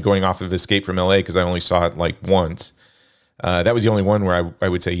 I'm only going off of Escape from LA because I only saw it like once. That was the only one where I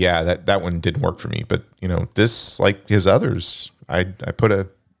would say, yeah, that one didn't work for me. But this, like his others, I put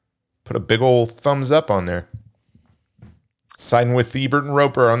a big old thumbs up on there. Siding with Ebert and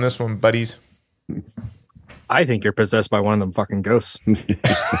Roper on this one, buddies. I think you're possessed by one of them fucking ghosts.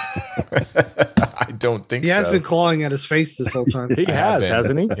 I don't think so. He has been clawing at his face this whole time. He has,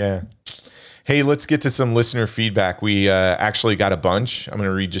 hasn't he? Yeah. Hey, let's get to some listener feedback. We actually got a bunch. I'm going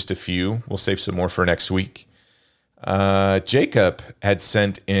to read just a few. We'll save some more for next week. Jacob had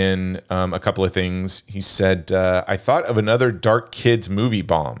sent in a couple of things. He said, I thought of another dark kids movie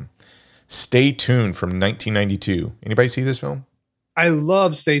bomb. Stay Tuned from 1992. Anybody see this film? I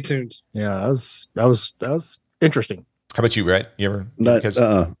love Stay Tuned. Yeah, that was interesting. How about you, Brett? You ever?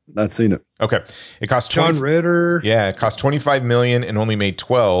 Not seen it. Okay. It cost John Ritter. Yeah, it cost $25 million and only made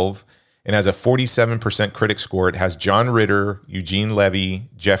 12, and has a 47% critic score. It has John Ritter, Eugene Levy,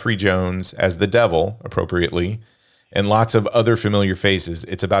 Jeffrey Jones as the devil, appropriately, and lots of other familiar faces.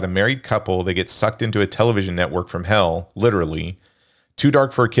 It's about a married couple that gets sucked into a television network from hell, literally. Too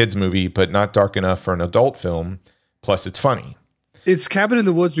dark for a kids movie, but not dark enough for an adult film. Plus, it's funny. It's Cabin in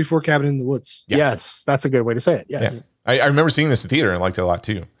the Woods before Cabin in the Woods. Yeah. Yes, that's a good way to say it. Yes. Yeah. I remember seeing this in theater and liked it a lot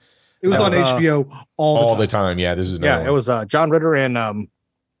too. It was on HBO all the time. Yeah, this was it was John Ritter and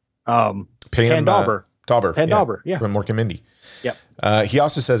Pam Dauber. Dauber, yeah, from Mork and Mindy. Yep. He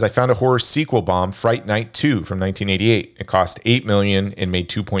also says, I found a horror sequel bomb, Fright Night 2 from 1988. It cost $8 million and made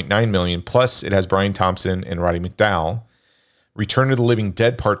 $2.9 million. Plus, it has Brian Thompson and Roddy McDowall. Return of the Living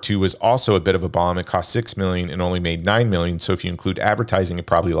Dead Part 2 was also a bit of a bomb. It cost $6 million and only made $9 million. So if you include advertising, it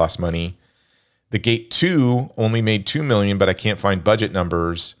probably lost money. The Gate 2 only made $2 million, but I can't find budget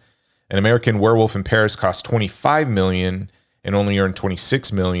numbers. An American Werewolf in Paris cost $25 million and only earned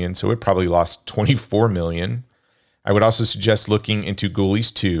 $26 million. So it probably lost $24 million. I would also suggest looking into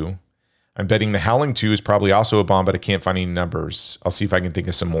Ghoulies 2. I'm betting The Howling 2 is probably also a bomb, but I can't find any numbers. I'll see if I can think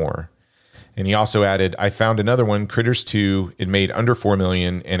of some more. And he also added, I found another one, Critters 2. It made under $4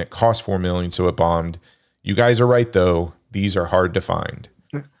 million and it cost $4 million, so it bombed. You guys are right, though. These are hard to find.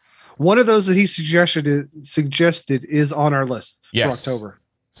 One of those that he suggested is on our list for October.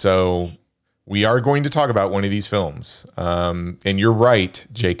 So we are going to talk about one of these films. And you're right,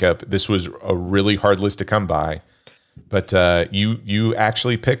 Jacob. This was a really hard list to come by. But you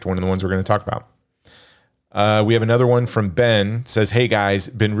actually picked one of the ones we're going to talk about. We have another one from Ben. Says, hey guys,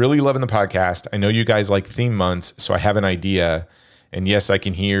 been really loving the podcast. I know you guys like theme months, so I have an idea. And yes, I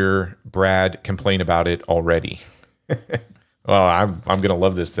can hear Brad complain about it already. Well, I'm going to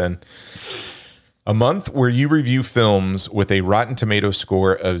love this then. A month where you review films with a Rotten Tomato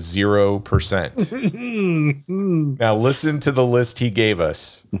score of 0%. Now listen to the list he gave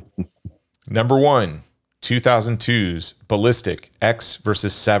us. Number 1, 2002's Ballistic, X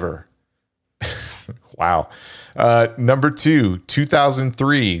versus Sever. Wow. Number 2,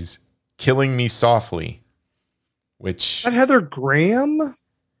 2003's Killing Me Softly, which... That Heather Graham?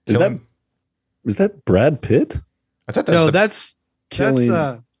 Is that Brad Pitt? I thought that was that's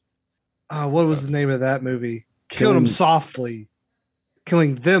Killing- what was the name of that movie? Killing Them Softly.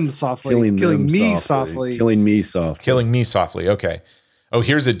 Killing Them Softly. Killing Me Softly. Killing Me Softly. Killing Me Softly. Okay. Oh,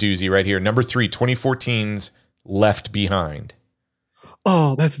 here's a doozy right here. Number 3, 2014's Left Behind.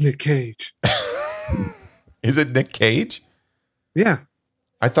 Oh, that's Nick Cage. Is it Nick Cage? Yeah.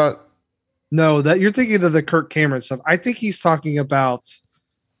 I thought... No, that you're thinking of the Kirk Cameron stuff. I think he's talking about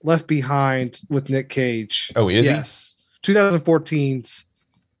Left Behind with Nick Cage. Oh, is he? Yes. 2014's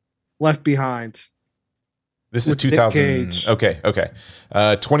Left Behind. This is with Nick 2000. Cage. Okay.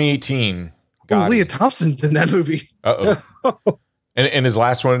 2018. Oh, Leah Thompson's in that movie. Uh-oh. and his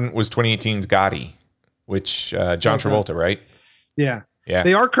last one was 2018's Gotti, which John Travolta, right? Yeah. Yeah.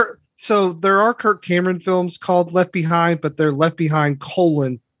 They are so there are Kirk Cameron films called Left Behind, but they're Left Behind :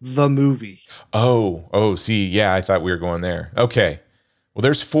 the movie. Oh, see, yeah, I thought we were going there. Okay. Well,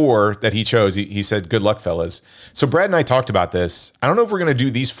 there's 4 that he chose. He said, good luck, fellas. So Brad and I talked about this. I don't know if we're going to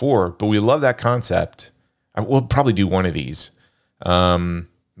do these 4, but we love that concept. We'll probably do one of these.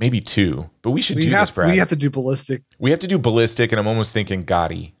 Maybe 2, but we should do this, Brad. We have to do Ballistic. We have to do Ballistic, and I'm almost thinking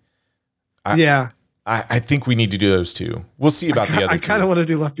Gotti. I think we need to do those 2. We'll see about the other 2. I kind of want to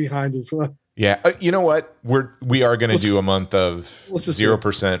do Left Behind as well. Yeah. You know what? We are going to do a month of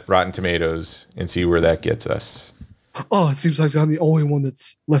 0% Rotten Tomatoes and see where that gets us. Oh, it seems like I'm the only one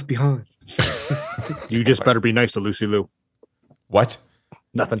that's left behind. You just better be nice to Lucy Liu. What?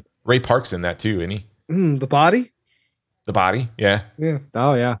 Nothing. Ray Park's in that too, isn't he? The Body? The Body, yeah. Yeah.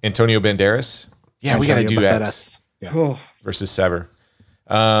 Oh, yeah. Antonio Banderas? Yeah, we got to do X Yeah. versus Sever.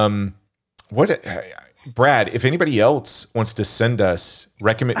 Brad, if anybody else wants to send us these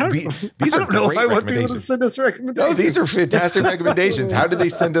are great I want people recommendations. to send us recommendations. No, these are fantastic recommendations. How do they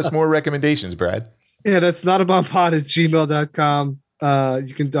send us more recommendations, Brad? Yeah, that's notabombpod@gmail.com.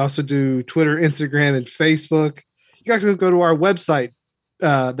 You can also do Twitter, Instagram, and Facebook. You guys can go to our website.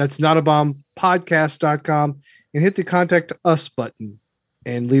 That's notabombpodcast.com and hit the contact us button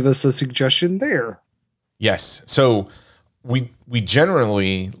and leave us a suggestion there. Yes. So we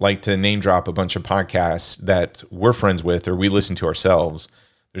generally like to name drop a bunch of podcasts that we're friends with or we listen to ourselves.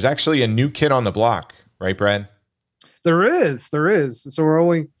 There's actually a new kid on the block, right, Brad? There is. So we're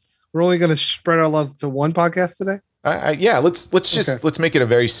only going to spread our love to one podcast today. Yeah, let's make it a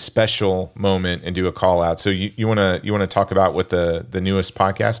very special moment and do a call out. So you want to talk about what the newest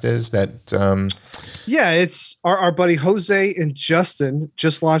podcast is that Yeah, it's our buddy Jose and Justin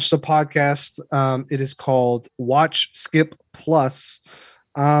just launched a podcast. It is called Watch Skip Plus.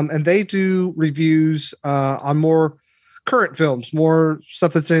 And they do reviews on more current films, more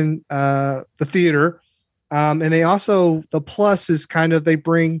stuff that's in the theater. And they also, the plus is kind of, they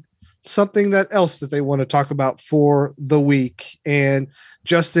bring something that else that they want to talk about for the week. And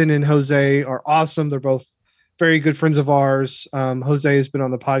Justin and Jose are awesome. They're both very good friends of ours. Jose has been on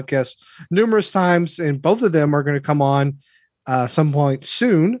the podcast numerous times, and both of them are going to come on some point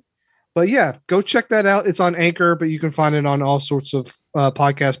soon. But yeah, go check that out. It's on Anchor, but you can find it on all sorts of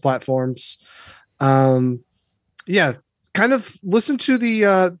podcast platforms. Yeah, kind of listen to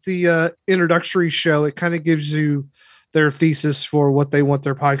the introductory show. It kind of gives you their thesis for what they want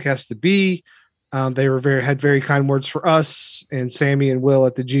their podcast to be. They had very kind words for us and Sammy and Will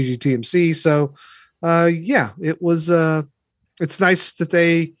at the GGTMC. So yeah, it was it's nice that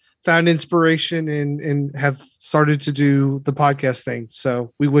they found inspiration and have started to do the podcast thing.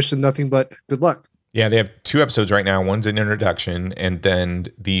 So we wish them nothing but good luck. Yeah, they have 2 episodes right now. One's an introduction, and then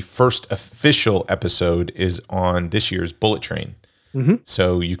the first official episode is on this year's Bullet Train. Mm-hmm.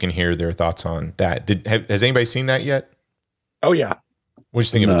 So you can hear their thoughts on that. Has anybody seen that yet? Oh, yeah.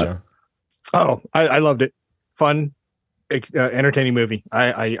 What'd you think of it, John? Oh, I loved it. Fun, entertaining movie.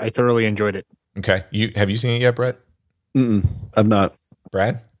 I thoroughly enjoyed it. Okay. Have you seen it yet, Brett? I've not.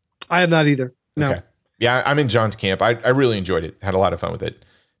 Brad? I have not either. No. Okay. Yeah, I'm in John's camp. I really enjoyed it. Had a lot of fun with it.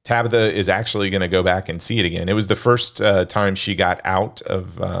 Tabitha is actually going to go back and see it again. It was the first time she got out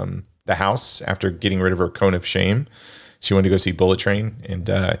of the house after getting rid of her cone of shame. She wanted to go see Bullet Train, and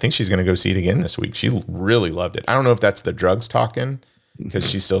I think she's going to go see it again this week. She really loved it. I don't know if that's the drugs talking, because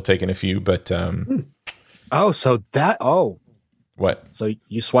she's still taking a few, but what? So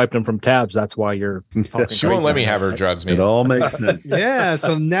you swiped them from tabs. That's why you're talking She won't crazy let me right have now. her drugs, man. It all makes sense. Yeah.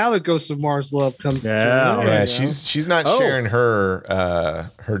 So now the Ghost of Mars love comes. Yeah. through. Yeah, There you she's not Oh. sharing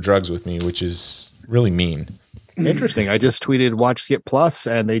her drugs with me, which is really mean. Interesting. I just tweeted Watch Skip Plus,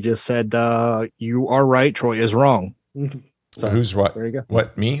 and they just said you are right. Troy is wrong. So who's what? There you go.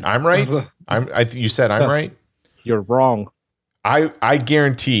 What, me? I'm right. You said I'm right. You're wrong. I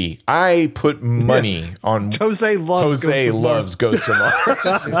guarantee. I put money on Jose loves. Jose Ghost of loves Ghost of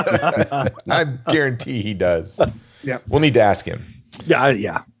Mars. I guarantee he does. Yeah. We'll need to ask him.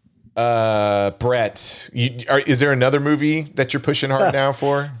 Yeah. Brett, is there another movie that you're pushing hard now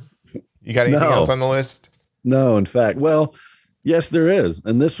for? You got anything No. else on the list? No, in fact, well, yes, there is.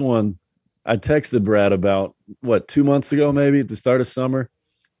 And this one, I texted Brad about 2 months ago, maybe at the start of summer.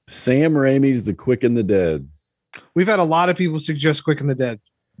 Sam Raimi's The Quick and the Dead. We've had a lot of people suggest Quick and the Dead.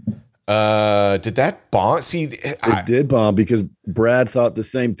 Did that bomb? See, It did bomb because Brad thought the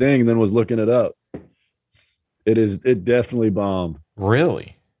same thing and then was looking it up. It definitely bombed.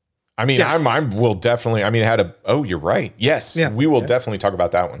 really? I mean, Yes. I will definitely. I mean, you're right. Yes, Yeah. we will definitely talk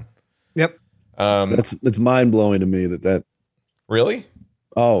about that one. Yep. It's mind blowing to me that Really?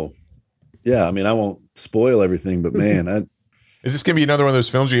 oh yeah, I mean I won't spoil everything, but man, Is this gonna be another one of those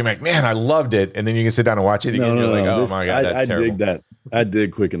films where you're like, man, I loved it, and then you can sit down and watch it again? no, you're like, oh this- my god, that's I terrible. dig that. I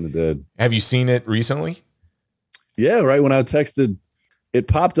dig Quick and the Dead. Have you seen it recently? Yeah, right. When I texted, it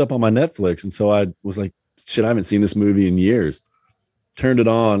popped up on my Netflix, and so I was like, shit, I haven't seen this movie in years. Turned it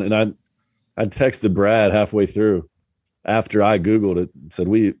on, and I texted Brad halfway through after I Googled it, said,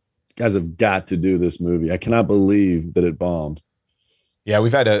 we guys have got to do this movie. I cannot believe that it bombed. Yeah,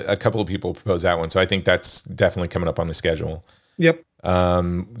 we've had a couple of people propose that one, so I think that's definitely coming up on the schedule. Yep.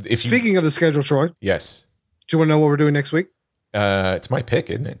 If you, Speaking of the schedule, Troy, do yes, you want to know what we're doing next week? it's my pick,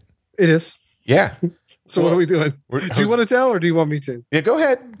 isn't it? It is. Yeah. So what are we doing? We're- Do you want to tell, or do you want me to? Yeah, go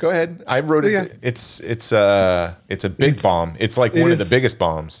ahead. I wrote it. Yeah. It's a big bomb. It's like one of the is. biggest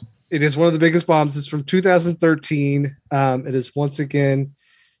bombs. It is one of the biggest bombs. It's from 2013. It is once again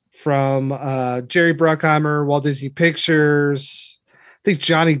from Jerry Bruckheimer, Walt Disney Pictures. I think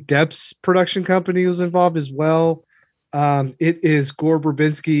Johnny Depp's production company was involved as well. It is Gore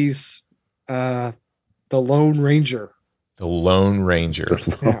Verbinski's The Lone Ranger. The Lone Ranger.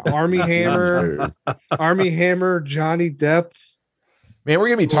 Yeah, Army Hammer, Johnny Depp. Man, we're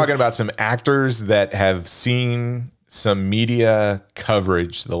gonna be talking about some actors that have seen some media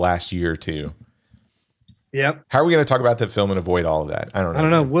coverage the last year or two. Yep. How are we gonna talk about that film and avoid all of that? I don't know. I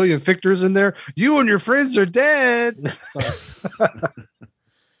don't know. William Fichtner's in there. You and your friends are dead. Sorry.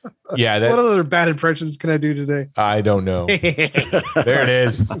 Yeah, What that other bad impressions can I do today? I don't know. There it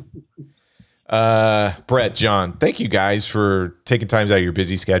is. Brett, John, thank you guys for taking times out of your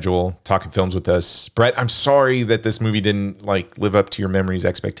busy schedule, talking films with us. Brett, I'm sorry that this movie didn't live up to your memories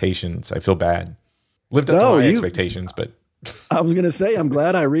expectations. I feel bad. Lived up to my expectations, but I was gonna say, I'm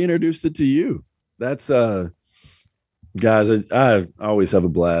glad I reintroduced it to you. That's guys, I always have a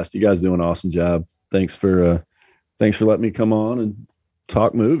blast. You guys do an awesome job. Thanks for letting me come on and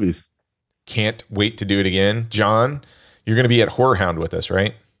talk movies. can't wait to do it again. John, you're going to be at Horror Hound with us,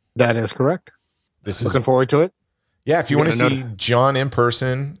 right? That is correct. This Looking is forward to it. Yeah, if you You're want to gonna see John in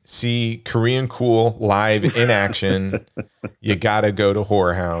person, see Korean Cool live in action, you got to go to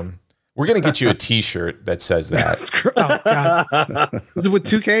Horror Hound. We're going to get you a t-shirt that says that. Oh, God. Is it with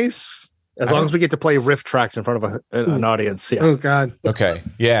 2Ks? As long as we get to play riff tracks in front of an audience. Yeah. Oh, God. Okay.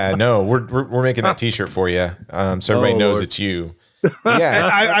 Yeah, no, we're making that t-shirt for you. So everybody knows Lord. it's you. And Yeah.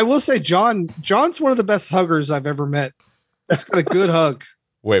 I will say, John's one of the best huggers I've ever met. He's got a good hug.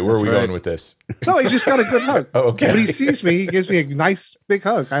 Wait, where are we right. going with this? No, he's just got a good hug. Oh, okay. When he sees me, he gives me a nice big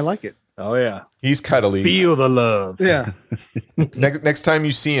hug. I like it. Oh yeah. He's cuddly. Feel the love. Yeah. Next time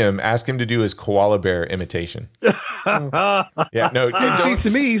you see him, ask him to do his koala bear imitation. Yeah, no, See, to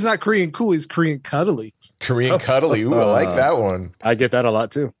me, he's not Korean cool. He's Korean cuddly. Korean cuddly. Ooh, I like that one. I get that a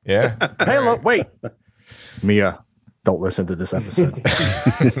lot too. Yeah. Hey, look, wait. Mia, don't listen to this episode.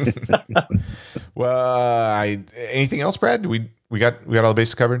 Well, anything else, Brad? We got all the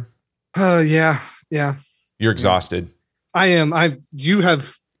bases covered. Yeah. You're exhausted. I am. You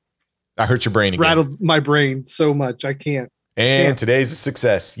have I hurt your brain again. rattled my brain so much. I can't. And today's a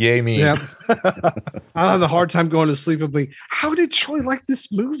success. Yay me. Yeah. I have a hard time going to sleep and being, how did Troy like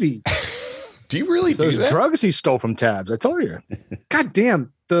this movie? Do you really do Those that? drugs he stole from Tabs. I told you. God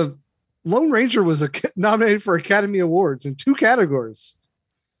damn. The Lone Ranger was nominated for Academy Awards in 2 categories.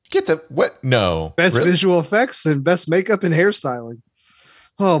 Get the what? No. Best Really? visual effects and best makeup and hairstyling.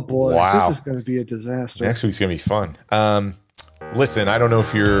 Oh boy, Wow. this is going to be a disaster. Next week's gonna be fun. Listen, I don't know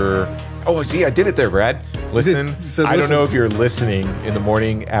if you're. Oh, see, I did it there, Brad. Listen, I don't know if you're listening in the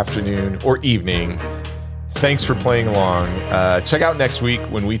morning, afternoon, or evening. Thanks for playing along. Check out next week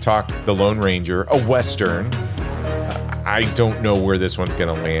when we talk The Lone Ranger, a Western. I don't know where this one's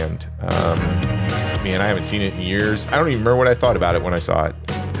gonna land. Man, I haven't seen it in years. I don't even remember what I thought about it when I saw it.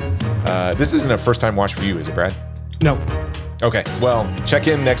 This isn't a first-time watch for you, is it, Brad? No. Okay, well, check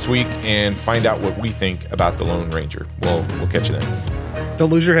in next week and find out what we think about The Lone Ranger. We'll catch you then. Don't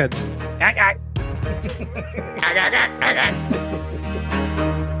lose your head.